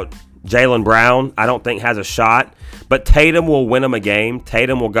 without Jaylen Brown, I don't think has a shot. But Tatum will win them a game.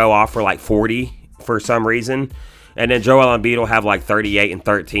 Tatum will go off for like 40 for some reason. And then Joel Embiid will have like 38 and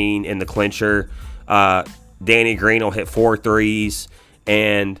 13 in the clincher. Danny Green will hit 4 threes.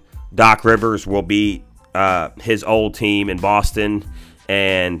 And Doc Rivers will beat his old team in Boston.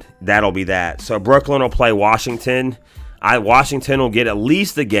 And that'll be that. So Brooklyn will play Washington. Washington will get at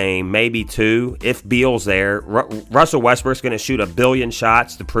least a game, maybe 2, if Beal's there. Russell Westbrook's going to shoot 1 billion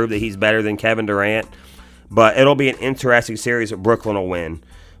shots to prove that he's better than Kevin Durant. But it'll be an interesting series that Brooklyn will win.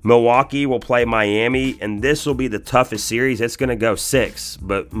 Milwaukee will play Miami, and this will be the toughest series. It's going to go 6,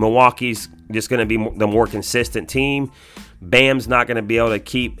 but Milwaukee's just going to be the more consistent team. Bam's not going to be able to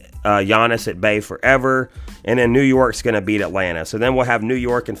keep Giannis at bay forever. And then New York's going to beat Atlanta. So then we'll have New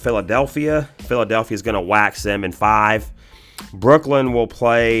York and Philadelphia. Philadelphia's going to wax them in 5. Brooklyn will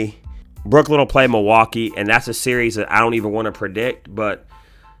play Milwaukee, and that's a series that I don't even want to predict. But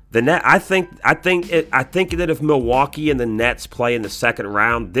the net, I think that if Milwaukee and the Nets play in the second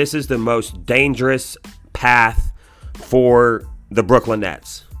round, this is the most dangerous path for the Brooklyn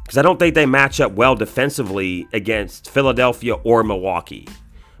Nets, because I don't think they match up well defensively against Philadelphia or Milwaukee.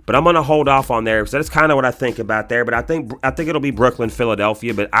 But I'm going to hold off on there. So that's kind of what I think about there. But I think it'll be Brooklyn,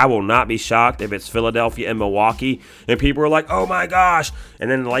 Philadelphia. But I will not be shocked if it's Philadelphia and Milwaukee. And people are like, oh, my gosh. And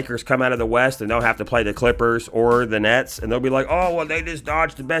then the Lakers come out of the West and they'll have to play the Clippers or the Nets. And they'll be like, oh, well, they just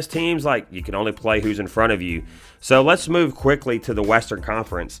dodged the best teams. Like, you can only play who's in front of you. So let's move quickly to the Western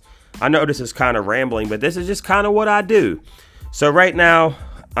Conference. I know this is kind of rambling, but this is just kind of what I do. So right now,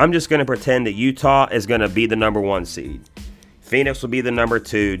 I'm just going to pretend that Utah is going to be the number 1 seed. Phoenix will be the number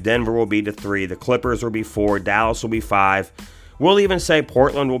 2. Denver will be the 3. The Clippers will be 4. Dallas will be 5. We'll even say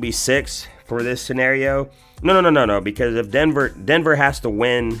Portland will be 6 for this scenario. No. Because if Denver has to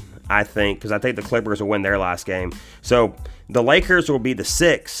win, I think, because I think the Clippers will win their last game. So the Lakers will be the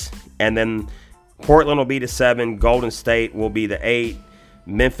 6. And then Portland will be the 7. Golden State will be the 8.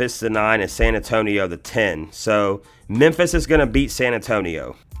 Memphis the 9. And San Antonio the 10. So Memphis is going to beat San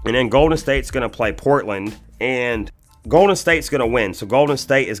Antonio. And then Golden State's going to play Portland. And Golden State's going to win, so Golden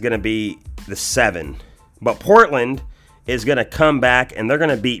State is going to be the 7. But Portland is going to come back, and they're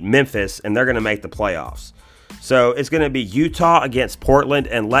going to beat Memphis, and they're going to make the playoffs. So it's going to be Utah against Portland,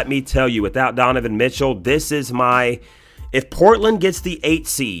 and let me tell you, without Donovan Mitchell, this is if Portland gets the 8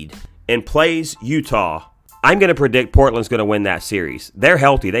 seed and plays Utah, I'm going to predict Portland's going to win that series. They're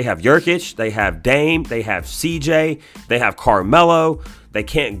healthy. They have Jokic, they have Dame, they have CJ, they have Carmelo. They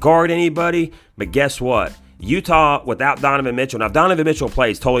can't guard anybody, but guess what? Utah without Donovan Mitchell. Now, if Donovan Mitchell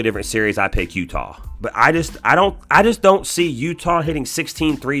plays, totally different series. I pick Utah, but I just don't see Utah hitting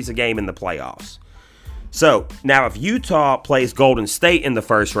 16 threes a game in the playoffs. So now, if Utah plays Golden State in the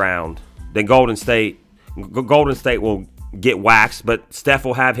first round, then Golden State will get waxed, but Steph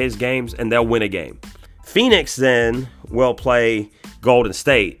will have his games and they'll win a game. Phoenix then will play Golden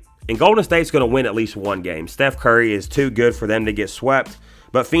State, and Golden State's going to win at least 1 game. Steph Curry is too good for them to get swept,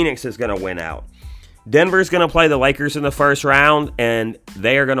 but Phoenix is going to win out. Denver's going to play the Lakers in the first round, and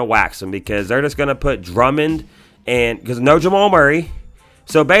they are going to wax them because they're just going to put Drummond because no Jamal Murray.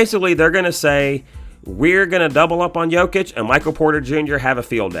 So basically, they're going to say, we're going to double up on Jokic, and Michael Porter Jr. have a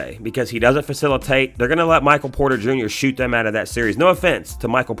field day because he doesn't facilitate. They're going to let Michael Porter Jr. shoot them out of that series. No offense to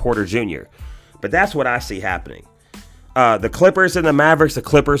Michael Porter Jr., but that's what I see happening. The Clippers and the Mavericks, the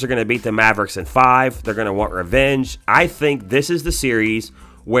Clippers are going to beat the Mavericks in 5. They're going to want revenge. I think this is the series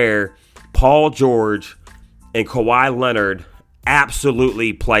where Paul George and Kawhi Leonard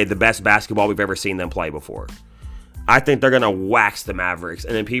absolutely play the best basketball we've ever seen them play before. I think they're going to wax the Mavericks,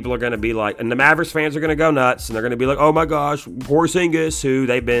 and then people are going to be like, and the Mavericks fans are going to go nuts, and they're going to be like, oh my gosh, Porzingis, who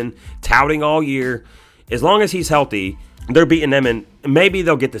they've been touting all year. As long as he's healthy, they're beating them, and maybe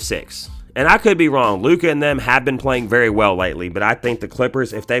they'll get to 6. And I could be wrong. Luka and them have been playing very well lately, but I think the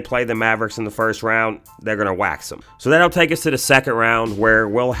Clippers, if they play the Mavericks in the first round, they're going to wax them. So that'll take us to the second round, where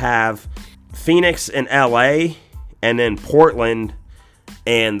we'll have Phoenix and LA, and then Portland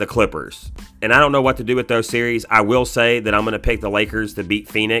and the Clippers. And I don't know what to do with those series. I will say that I'm going to pick the Lakers to beat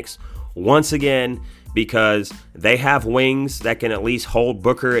Phoenix once again because they have wings that can at least hold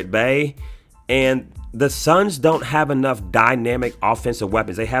Booker at bay, and the Suns don't have enough dynamic offensive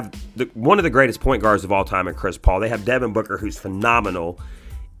weapons. They have one of the greatest point guards of all time in Chris Paul. They have Devin Booker, who's phenomenal.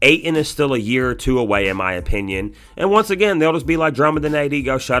 Ayton is still a year or two away, in my opinion. And once again, they'll just be like Drummond and AD,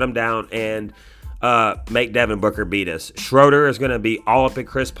 go shut him down and make Devin Booker beat us. Schroeder is going to be all up in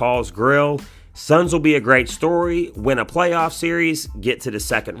Chris Paul's grill. Suns will be a great story. Win a playoff series, get to the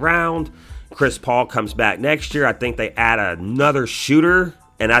second round. Chris Paul comes back next year. I think they add another shooter,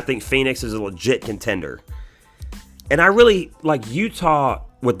 and I think Phoenix is a legit contender. And I really like Utah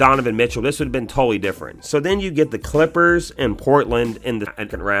with Donovan Mitchell. This would have been totally different. So then you get the Clippers and Portland in the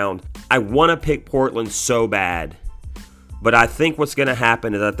second round. I want to pick Portland so bad. But I think what's going to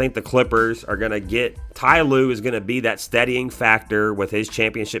happen is I think the Clippers are going to get – Ty Lue is going to be that steadying factor with his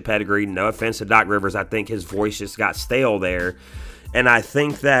championship pedigree. No offense to Doc Rivers. I think his voice just got stale there. And I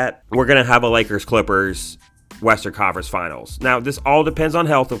think that we're going to have a Lakers-Clippers Western Conference Finals. Now, this all depends on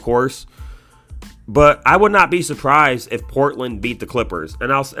health, of course. But I would not be surprised if Portland beat the Clippers.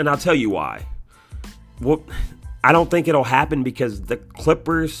 And I'll tell you why. Well, I don't think it'll happen because the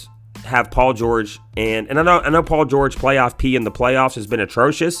Clippers – have Paul George and I know Paul George playoff P in the playoffs has been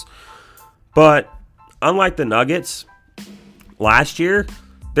atrocious, but unlike the Nuggets last year,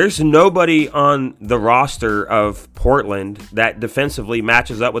 there's nobody on the roster of Portland that defensively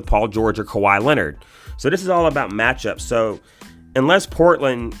matches up with Paul George or Kawhi Leonard. So this is all about matchups. So unless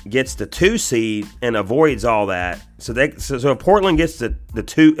Portland gets the 2 seed and avoids all that, so if Portland gets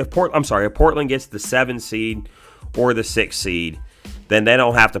if Portland gets the 7 seed or the 6 seed, then they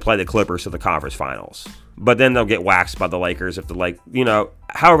don't have to play the Clippers to the conference finals. But then they'll get waxed by the Lakers if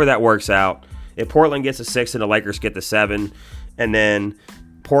however that works out. If Portland gets a 6 and the Lakers get the 7, and then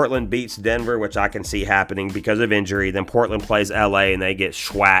Portland beats Denver, which I can see happening because of injury, then Portland plays LA and they get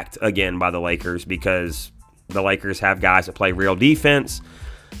schwacked again by the Lakers because the Lakers have guys that play real defense.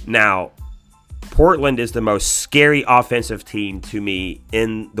 Now, Portland is the most scary offensive team to me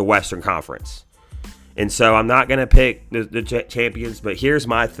in the Western Conference. And so I'm not going to pick the champions, but here's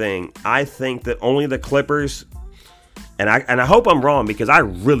my thing. I think that only the Clippers, and I hope I'm wrong because I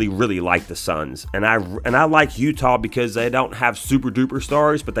really, really like the Suns. And I like Utah because they don't have super duper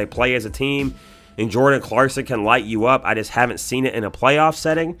stars, but they play as a team. And Jordan Clarkson can light you up. I just haven't seen it in a playoff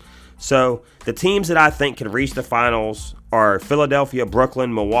setting. So the teams that I think can reach the finals are Philadelphia,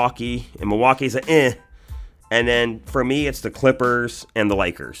 Brooklyn, Milwaukee. And Milwaukee's an eh. And then for me, it's the Clippers and the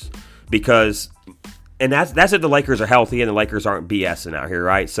Lakers. And that's if the Lakers are healthy and the Lakers aren't BSing out here,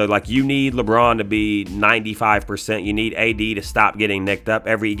 right? So, like, you need LeBron to be 95%. You need AD to stop getting nicked up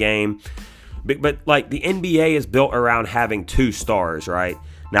every game. But like, the NBA is built around having 2 stars, right?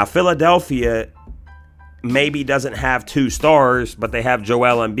 Now, Philadelphia maybe doesn't have 2 stars, but they have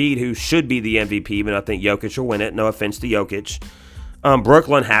Joel Embiid, who should be the MVP, but I think Jokic will win it. No offense to Jokic.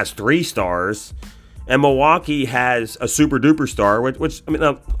 Brooklyn has 3 stars. And Milwaukee has a super-duper star, which I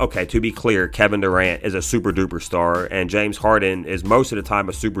mean, okay, to be clear, Kevin Durant is a super-duper star, and James Harden is most of the time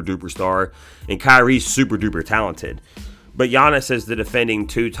a super-duper star, and Kyrie's super-duper talented. But Giannis is the defending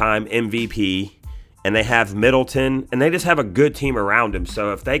 2-time MVP, and they have Middleton, and they just have a good team around him.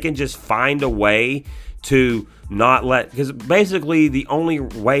 So if they can just find a way to not let, because basically the only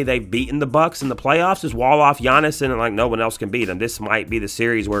way they've beaten the Bucks in the playoffs is wall off Giannis and like no one else can beat them. This might be the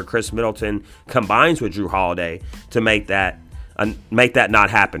series where Chris Middleton combines with Jrue Holiday to make that not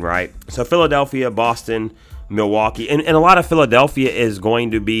happen, right? So Philadelphia, Boston, Milwaukee, and a lot of Philadelphia is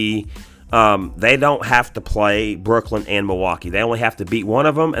going to be they don't have to play Brooklyn and Milwaukee. They only have to beat one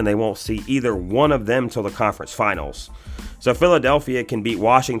of them, and they won't see either one of them till the conference finals. So Philadelphia can beat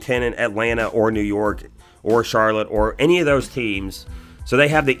Washington and Atlanta or New York or Charlotte or any of those teams. So they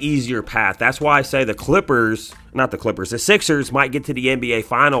have the easier path. That's why I say the Sixers might get to the NBA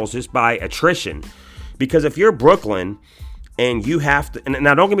Finals just by attrition. Because if you're Brooklyn and you have to, and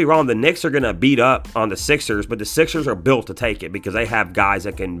now don't get me wrong, the Knicks are going to beat up on the Sixers, but the Sixers are built to take it because they have guys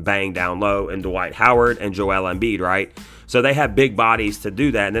that can bang down low, and Dwight Howard and Joel Embiid, right? So they have big bodies to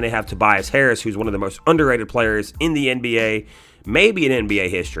do that. And then they have Tobias Harris, who's one of the most underrated players in the NBA, maybe in NBA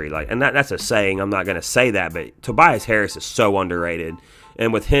history. And that's a saying. I'm not going to say that, but Tobias Harris is so underrated.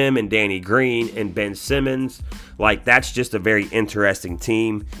 And with him and Danny Green and Ben Simmons, that's just a very interesting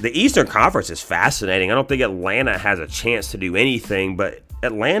team. The Eastern Conference is fascinating. I don't think Atlanta has a chance to do anything, but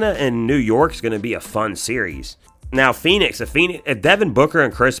Atlanta and New York is going to be a fun series. Now, Phoenix, if Devin Booker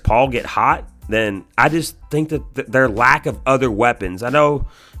and Chris Paul get hot, then I just think that their lack of other weapons. I know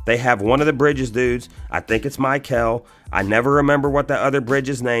they have one of the Bridges dudes. I think it's Michael. I never remember what that other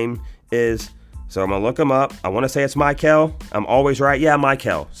Bridges name is. So I'm going to look him up. I want to say it's Michael. I'm always right. Yeah,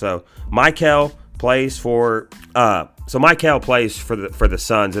 Michael. So Michael plays for the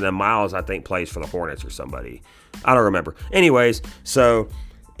Suns, and then Miles, I think, plays for the Hornets or somebody. I don't remember. Anyways, so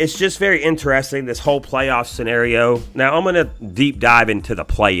it's just very interesting, this whole playoff scenario. Now, I'm going to deep dive into the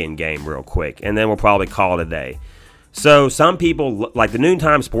play-in game real quick, and then we'll probably call it a day. So some people, like the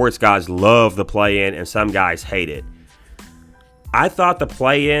Noontime Sports guys, love the play-in, and some guys hate it. I thought the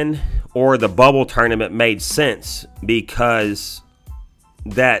play-in or the bubble tournament made sense because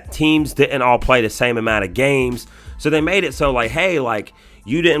that teams didn't all play the same amount of games. So they made it so like, hey, like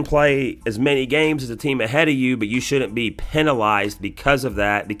you didn't play as many games as the team ahead of you, but you shouldn't be penalized because of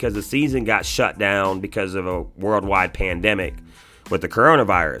that, because the season got shut down because of a worldwide pandemic with the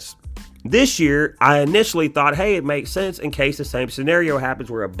coronavirus. This year, I initially thought, hey, it makes sense in case the same scenario happens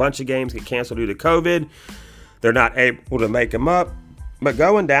where a bunch of games get canceled due to COVID. They're not able to make them up. But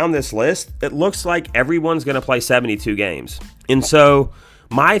going down this list, it looks like everyone's going to play 72 games. And so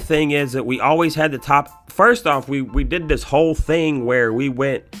my thing is that we always had the top. First off, we did this whole thing where we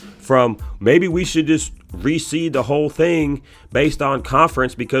went from maybe we should just reseed the whole thing based on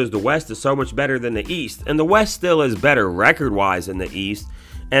conference because the West is so much better than the East. And the West still is better record-wise than the East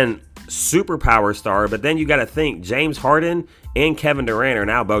and superpower star. But then you got to think James Harden and Kevin Durant are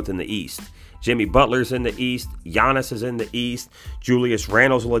now both in the East. Jimmy Butler's in the East. Giannis is in the East. Julius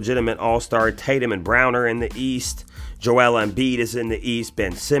Randle's a legitimate all-star. Tatum and Brown are in the East. Joel Embiid is in the East.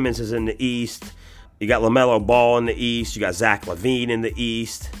 Ben Simmons is in the East. You got LaMelo Ball in the East. You got Zach LaVine in the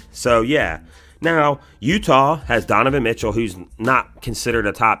East. So, yeah. Now, Utah has Donovan Mitchell, who's not considered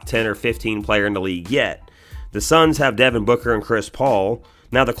a top 10 or 15 player in the league yet. The Suns have Devin Booker and Chris Paul.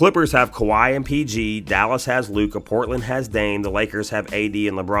 Now, the Clippers have Kawhi and PG. Dallas has Luka. Portland has Dame. The Lakers have AD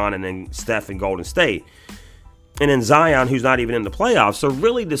and LeBron, and then Steph and Golden State. And then Zion, who's not even in the playoffs. So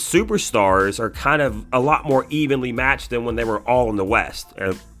really the superstars are kind of a lot more evenly matched than when they were all in the West.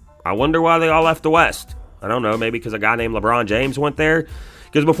 I wonder why they all left the West. I don't know. Maybe because a guy named LeBron James went there.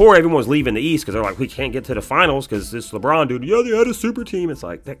 Because before everyone was leaving the East because they're like, we can't get to the finals because this LeBron dude, yeah, they had a super team. It's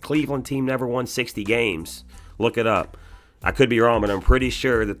like that Cleveland team never won 60 games. Look it up. I could be wrong, but I'm pretty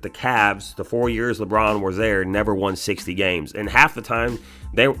sure that the Cavs, the 4 years LeBron was there, never won 60 games. And half the time,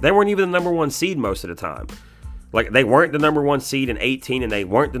 they weren't even the number one seed most of the time. Like, they weren't the number one seed in 18, and they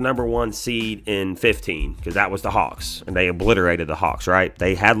weren't the number one seed in 15, because that was the Hawks, and they obliterated the Hawks, right?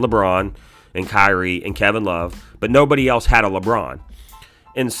 They had LeBron and Kyrie and Kevin Love, but nobody else had a LeBron.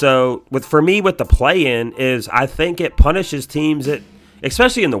 And so, for me, with the play-in is I think it punishes teams that,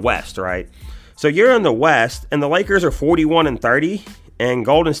 especially in the West, right? So you're in the West, and the Lakers are 41-30, and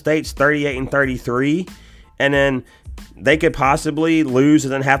Golden State's 38-33, and then they could possibly lose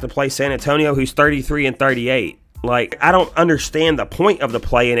and then have to play San Antonio, who's 33-38. Like, I don't understand the point of the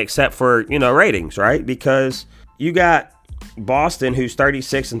play-in except for, ratings, right? Because you got Boston, who's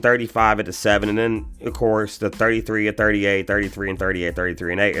 36-35 at the 7, and then, of course, the 33-38, 33-38,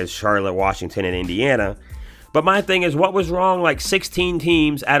 33-8 is Charlotte, Washington, and Indiana. But my thing is, what was wrong? Like 16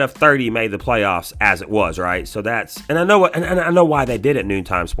 teams out of 30 made the playoffs as it was, right? So that's, and I know what, and I know why they did it,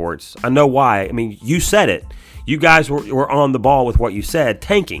 Noontime Sports. I know why. I mean, you said it. You guys were on the ball with what you said,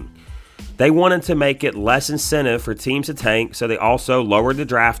 tanking. They wanted to make it less incentive for teams to tank, so they also lowered the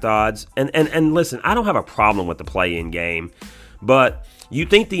draft odds. And listen, I don't have a problem with the play-in game, but you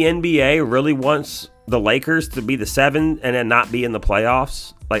think the NBA really wants the Lakers to be the 7 and then not be in the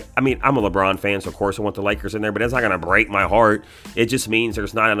playoffs? Like, I mean, I'm a LeBron fan, so of course I want the Lakers in there, but it's not going to break my heart. It just means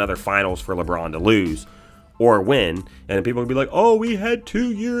there's not another finals for LeBron to lose or win. And people will be like, oh, we had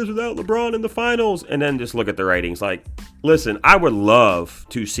 2 years without LeBron in the finals. And then just look at the ratings. Like, listen, I would love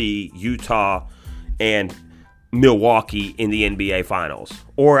to see Utah and Milwaukee in the NBA finals.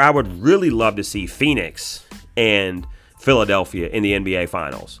 Or I would really love to see Phoenix and Philadelphia in the NBA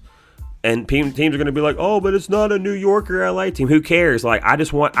finals. And teams are going to be like, oh, but it's not a New York or LA team. Who cares? Like, I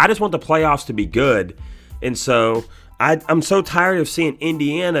just want the playoffs to be good. And so I'm so tired of seeing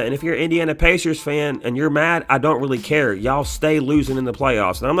Indiana. And if you're an Indiana Pacers fan and you're mad, I don't really care. Y'all stay losing in the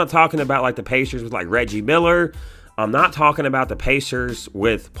playoffs. And I'm not talking about like the Pacers with like Reggie Miller. I'm not talking about the Pacers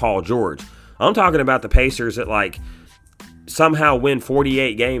with Paul George. I'm talking about the Pacers that like somehow win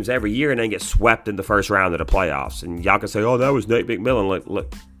 48 games every year and then get swept in the first round of the playoffs. And y'all can say, oh, that was Nate McMillan.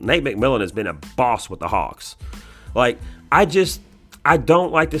 Look, Nate McMillan has been a boss with the Hawks. Like, I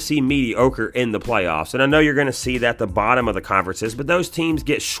don't like to see mediocre in the playoffs. And I know you're going to see that at the bottom of the conferences, but those teams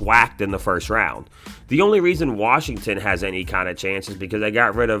get schwacked in the first round. The only reason Washington has any kind of chance is because they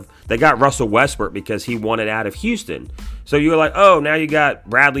got Russell Westbrook because he wanted out of Houston. So you're like, oh, now you got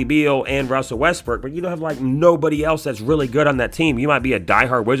Bradley Beal and Russell Westbrook, but you don't have like nobody else that's really good on that team. You might be a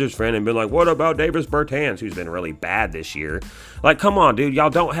diehard Wizards fan and be like, what about Davis Bertans, who's been really bad this year? Like, come on, dude.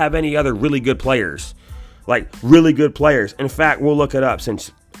 Y'all don't have any other really good players. Like, really good players. In fact, we'll look it up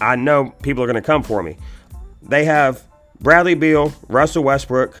since I know people are going to come for me. They have Bradley Beal, Russell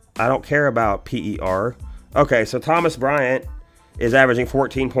Westbrook. I don't care about PER. Okay, so Thomas Bryant is averaging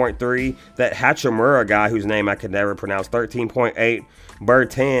 14.3. That Hachimura guy, whose name I could never pronounce, 13.8.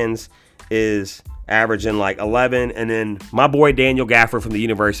 Bertans is averaging like 11. And then my boy Daniel Gafford from the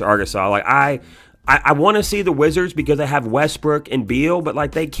University of Arkansas. Like, I want to see the Wizards because they have Westbrook and Beal, but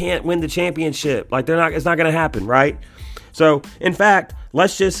like they can't win the championship. Like it's not going to happen, right? So, in fact,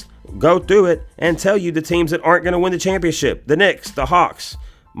 let's just go through it and tell you the teams that aren't going to win the championship. The Knicks, the Hawks,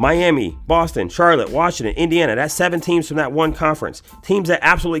 Miami, Boston, Charlotte, Washington, Indiana. That's 7 teams from that one conference. Teams that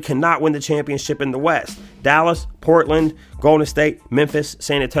absolutely cannot win the championship in the West. Dallas, Portland, Golden State, Memphis,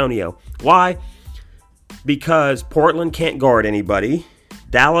 San Antonio. Why? Because Portland can't guard anybody.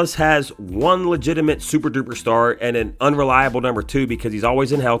 Dallas has one legitimate super duper star and an unreliable number 2 because he's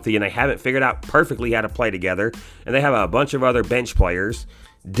always unhealthy and they haven't figured out perfectly how to play together. And they have a bunch of other bench players.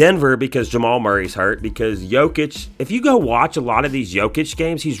 Denver, because Jamal Murray's hurt, because Jokic, if you go watch a lot of these Jokic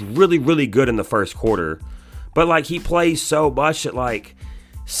games, he's really, really good in the first quarter. But like he plays so much that like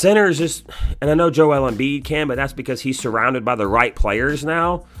centers just, and I know Joel Embiid can, but that's because he's surrounded by the right players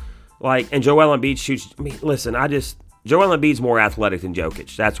now. Like, and Joel Embiid shoots, I mean, listen, Joel Embiid's more athletic than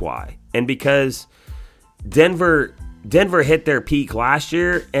Jokic. That's why. And because Denver hit their peak last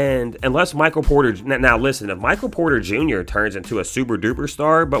year, and unless Michael Porter, now listen, if Michael Porter Jr. turns into a super duper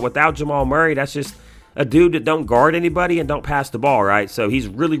star, but without Jamal Murray, that's just a dude that don't guard anybody and don't pass the ball, right? So he's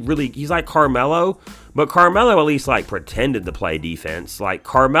he's like Carmelo, but Carmelo at least like pretended to play defense. Like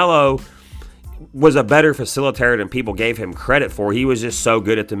Carmelo was a better facilitator than people gave him credit for. He was just so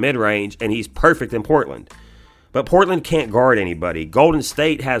good at the mid-range, and he's perfect in Portland. But Portland can't guard anybody. Golden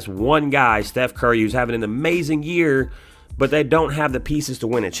State has one guy, Steph Curry, who's having an amazing year, but they don't have the pieces to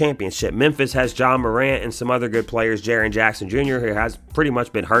win a championship. Memphis has John Morant and some other good players, Jaren Jackson Jr., who has pretty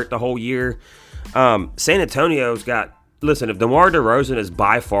much been hurt the whole year. San Antonio's got, listen, if DeMar DeRozan is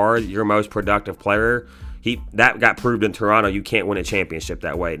by far your most productive player, that got proved in Toronto. You can't win a championship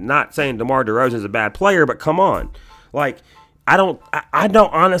that way. Not saying DeMar DeRozan is a bad player, but come on. Like, I don't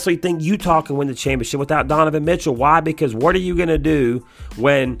honestly think Utah can win the championship without Donovan Mitchell. Why? Because what are you going to do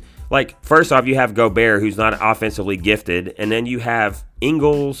when, like, first off, you have Gobert, who's not offensively gifted, and then you have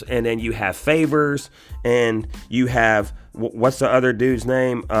Ingles, and then you have Favors, and you have, what's the other dude's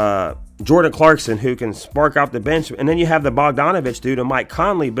name? Jordan Clarkson, who can spark off the bench, and then you have the Bogdanovich dude and Mike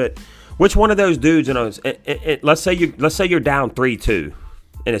Conley. But which one of those dudes, you know, let's say you're down 3-2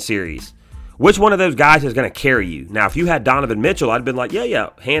 in a series. Which one of those guys is going to carry you? Now, if you had Donovan Mitchell, I'd been like, yeah,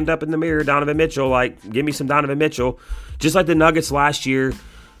 hand up in the mirror, Donovan Mitchell. Like, give me some Donovan Mitchell. Just like the Nuggets last year,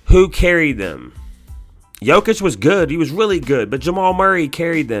 who carried them? Jokic was good. He was really good. But Jamal Murray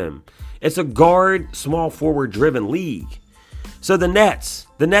carried them. It's a guard, small forward-driven league. So the Nets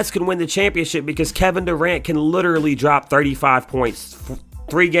can win the championship because Kevin Durant can literally drop 35 points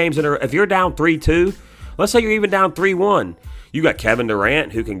 3 games in a row. If you're down 3-2, let's say you're even down 3-1. You got Kevin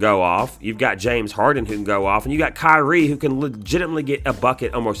Durant, who can go off. You've got James Harden, who can go off. And you got Kyrie, who can legitimately get a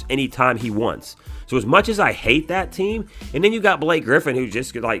bucket almost any time he wants. So as much as I hate that team, and then you got Blake Griffin, who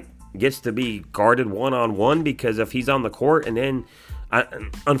just like gets to be guarded one-on-one because if he's on the court. And then,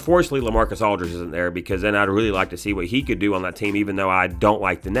 unfortunately, LaMarcus Aldridge isn't there because then I'd really like to see what he could do on that team, even though I don't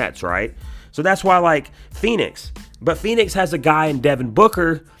like the Nets, right? So that's why I like Phoenix. But Phoenix has a guy in Devin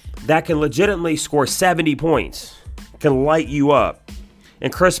Booker that can legitimately score 70 points. Can light you up.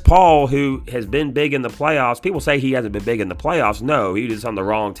 And Chris Paul, who has been big in the playoffs, people say he hasn't been big in the playoffs. No, he was on the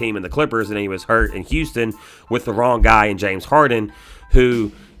wrong team in the Clippers, and he was hurt in Houston with the wrong guy in James Harden,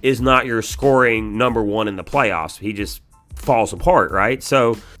 who is not your scoring number 1 in the playoffs. He just falls apart, right?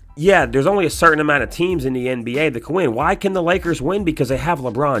 So, yeah, there's only a certain amount of teams in the NBA that can win. Why can the Lakers win? Because they have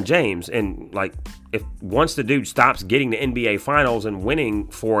LeBron James. And, like, if once the dude stops getting the NBA Finals and winning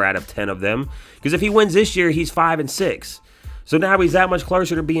 4 out of 10 of them, because if he wins this year, he's 5-6. So now he's that much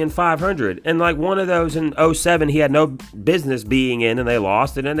closer to being 500. And, like, one of those in 2007, he had no business being in, and they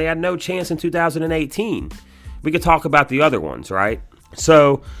lost. And then they had no chance in 2018. We could talk about the other ones, right?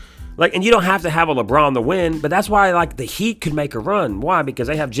 So, like, and you don't have to have a LeBron to win, but that's why, like, the Heat could make a run. Why? Because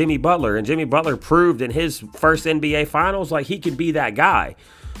they have Jimmy Butler, and Jimmy Butler proved in his first NBA Finals, like, he could be that guy.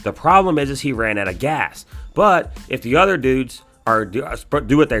 The problem is he ran out of gas. But if the other dudes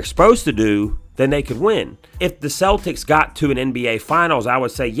do what they're supposed to do, then they could win. If the Celtics got to an NBA Finals, I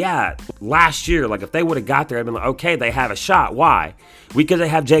would say, yeah, last year, like, if they would have got there, I'd been like, okay, they have a shot. Why? Because they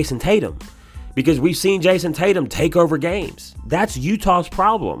have Jason Tatum. Because we've seen Jason Tatum take over games. That's Utah's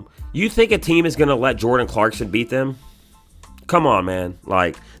problem. You think a team is going to let Jordan Clarkson beat them? Come on, man.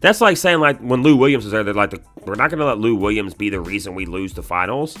 Like, that's like saying, like, when Lou Williams was there, they're like, we're not going to let Lou Williams be the reason we lose the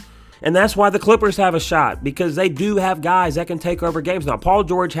finals. And that's why the Clippers have a shot, because they do have guys that can take over games. Now, Paul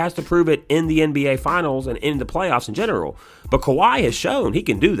George has to prove it in the NBA Finals and in the playoffs in general. But Kawhi has shown he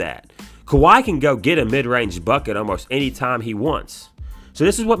can do that. Kawhi can go get a mid-range bucket almost any time he wants. So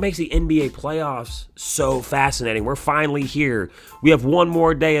this is what makes the NBA playoffs so fascinating. We're finally here. We have one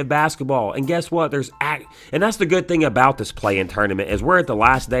more day of basketball. And guess what? And that's the good thing about this play-in tournament is we're at the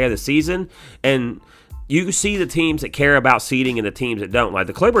last day of the season, and you see the teams that care about seeding and the teams that don't. Like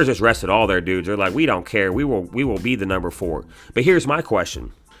the Clippers just rested all their dudes. They're like, we don't care. We will be the number 4. But here's my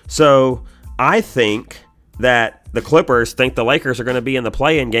question. So I think that the Clippers think the Lakers are going to be in the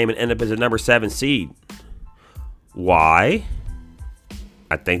play-in game and end up as a number 7 seed. Why?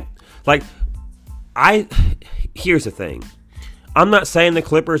 I think, here's the thing. I'm not saying the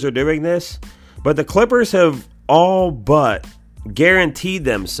Clippers are doing this, but the Clippers have all but guaranteed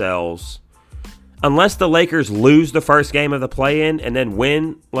themselves, unless the Lakers lose the first game of the play-in and then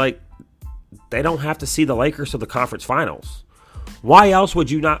win, they don't have to see the Lakers to the conference finals. Why else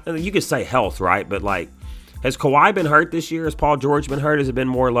would you not? You could say health, right? But, has Kawhi been hurt this year? Has Paul George been hurt? Has it been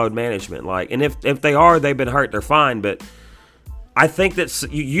more load management? And if they are, they've been hurt, they're fine, but I think that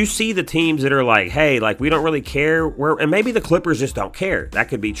you see the teams that are like, hey, we don't really care where, and maybe the Clippers just don't care. That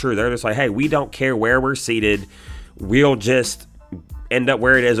could be true. They're just like, hey, we don't care where we're seated. We'll just end up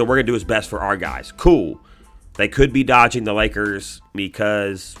where it is, and we're going to do what's best for our guys. Cool. They could be dodging the Lakers,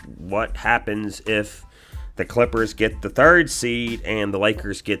 because what happens if the Clippers get the 3rd seed and the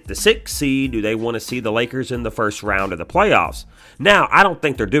Lakers get the 6th seed? Do they want to see the Lakers in the first round of the playoffs? Now, I don't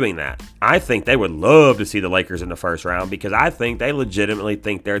think they're doing that. I think they would love to see the Lakers in the first round, because I think they legitimately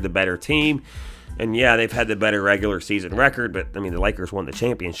think they're the better team. And yeah, they've had the better regular season record, but the Lakers won the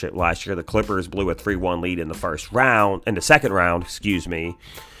championship last year. The Clippers blew a 3-1 lead in the second round,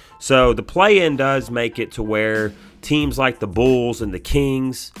 So the play-in does make it to where teams like the Bulls and the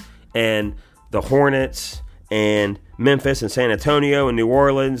Kings and the Hornets and Memphis and San Antonio and New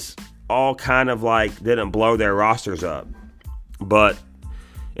Orleans all kind of didn't blow their rosters up. But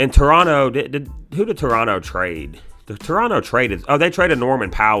in Toronto, who did Toronto trade? Toronto traded. Oh, they traded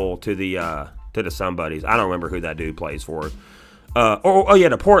Norman Powell to the somebodies. I don't remember who that dude plays for.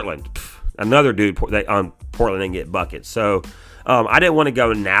 To Portland. Another dude on Portland didn't get buckets. So I didn't want to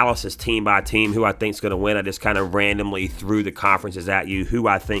go analysis team by team who I think is going to win. I just kind of randomly threw the conferences at you, who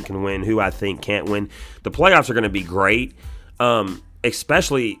I think can win, who I think can't win. The playoffs are going to be great,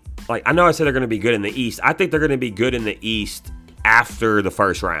 especially, I know I said they're going to be good in the East. I think they're going to be good in the East after the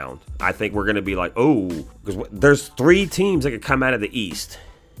first round. I think we're going to be because there's 3 teams that could come out of the East.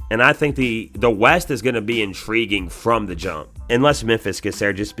 And I think the West is going to be intriguing from the jump. Unless Memphis gets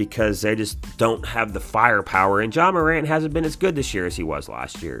there, just because they just don't have the firepower. And Ja Morant hasn't been as good this year as he was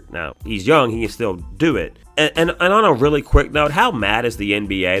last year. Now, he's young. He can still do it. And on a really quick note, how mad is the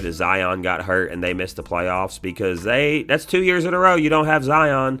NBA that Zion got hurt and they missed the playoffs? Because that's 2 years in a row you don't have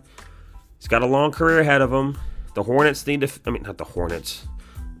Zion. He's got a long career ahead of him. The Hornets not the Hornets.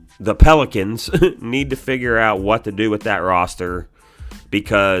 The Pelicans need to figure out what to do with that roster,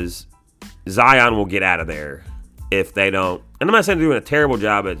 because Zion will get out of there if they don't. And I'm not saying they're doing a terrible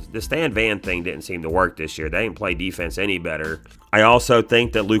job, but the Stan Van thing didn't seem to work this year. They didn't play defense any better. I also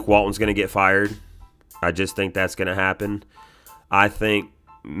think that Luke Walton's going to get fired. I just think that's going to happen. I think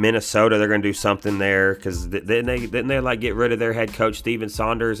Minnesota, they're going to do something there, because didn't they get rid of their head coach Steven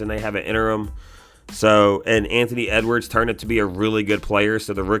Saunders, and they have an interim. So, and Anthony Edwards turned out to be a really good player.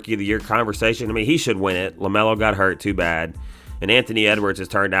 So the Rookie of the Year conversation, he should win it. LaMelo got hurt, too bad. And Anthony Edwards has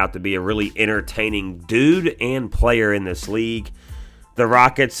turned out to be a really entertaining dude and player in this league. The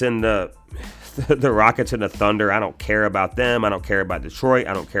Rockets and the Thunder, I don't care about them. I don't care about Detroit.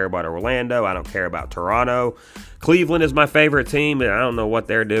 I don't care about Orlando. I don't care about Toronto. Cleveland is my favorite team, and I don't know what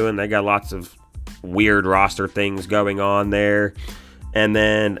they're doing. They got lots of weird roster things going on there. And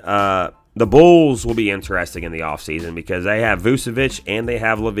then the Bulls will be interesting in the offseason, because they have Vucevic and they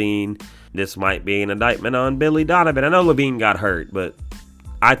have LaVine. This might be an indictment on Billy Donovan. I know LaVine got hurt, but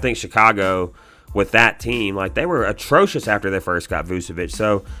I think Chicago, with that team, they were atrocious after they first got Vucevic.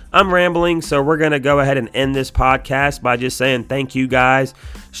 So I'm rambling, so we're going to go ahead and end this podcast by just saying thank you, guys.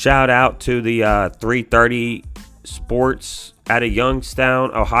 Shout out to the 330 Sports out of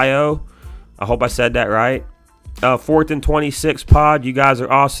Youngstown, Ohio. I hope I said that right. 4th and 26 pod. You guys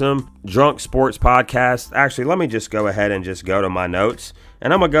are awesome. Drunk Sports Podcast. Actually, let me just go ahead and just go to my notes.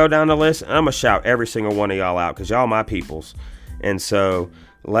 And I'm going to go down the list, and I'm going to shout every single one of y'all out, because y'all my peoples. And so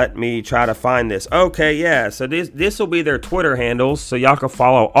let me try to find this. Okay, yeah. So this will be their Twitter handles, so y'all can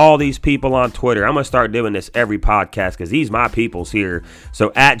follow all these people on Twitter. I'm going to start doing this every podcast, because these my peoples here.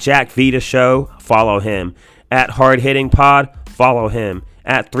 So at Jack Vita Show, follow him. At Hard Hitting Pod, follow him.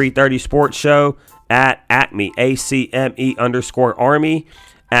 at 330 Sports Show, at Acme, ACME_Army,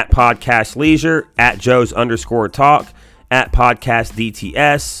 at Podcast Leisure, at Joe's _Talk, at Podcast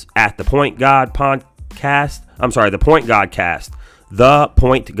DTS, at The Point God Podcast. The Point Godcast. The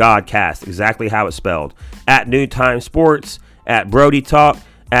Point Godcast, exactly how it's spelled. At Noontime Sports, at Brody Talk,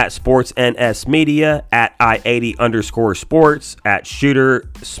 at Sports NS Media, at I80_sports, at Shooter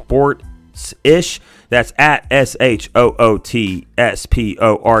Sports-ish. That's at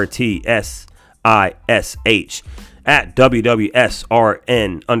SHOOTSPORTSISH. At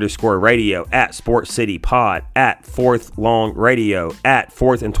WWSRN_radio, at Sports City Pod, at Fourth Long Radio, at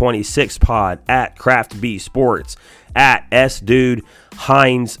 4th and 26 Pod, at Craft B Sports, at S Dude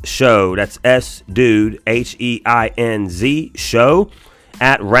Heinz Show. That's S Dude HEINZ Show.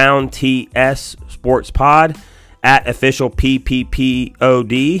 At Round TS Sports Pod, at Official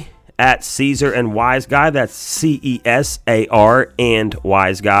PPPOD, at Caesar and Wise Guy. That's CESAR and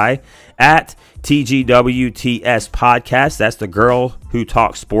Wise Guy. At TGWTS Podcast. That's the girl who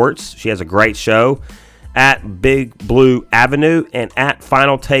talks sports. She has a great show. At Big Blue Avenue, and at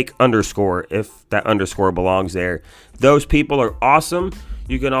Final Take _, if that underscore belongs there. Those people are awesome.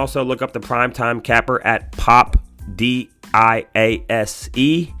 You can also look up the Primetime Capper at Pop DIASE.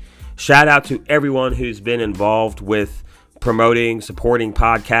 Shout out to everyone who's been involved with promoting, supporting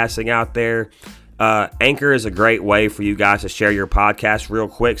podcasting out there. Anchor is a great way for you guys to share your podcast real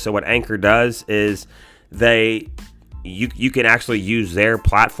quick. So what Anchor does is you can actually use their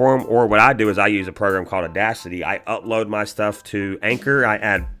platform, or what I do is I use a program called Audacity. I upload my stuff to Anchor. I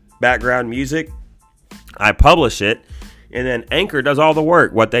add background music. I publish it. And then Anchor does all the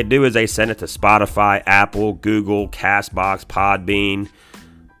work. What they do is they send it to Spotify, Apple, Google, Castbox, Podbean,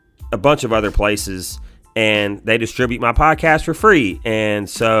 a bunch of other places, and they distribute my podcast for free. And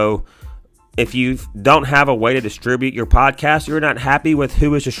so if you don't have a way to distribute your podcast, you're not happy with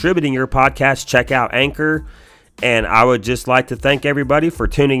who is distributing your podcast, check out Anchor. And I would just like to thank everybody for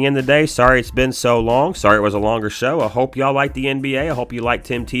tuning in today. Sorry it's been so long. Sorry it was a longer show. I hope y'all like the NBA. I hope you like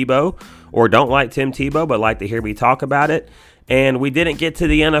Tim Tebow, or don't like Tim Tebow but like to hear me talk about it. And we didn't get to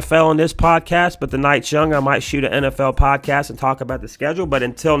the NFL in this podcast, but the night's young. I might shoot an NFL podcast and talk about the schedule. But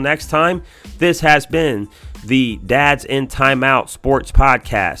until next time, this has been the Dads in Timeout Sports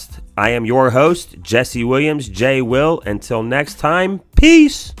Podcast. I am your host, Jesse Williams, J. Will. Until next time,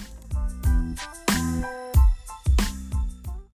 peace.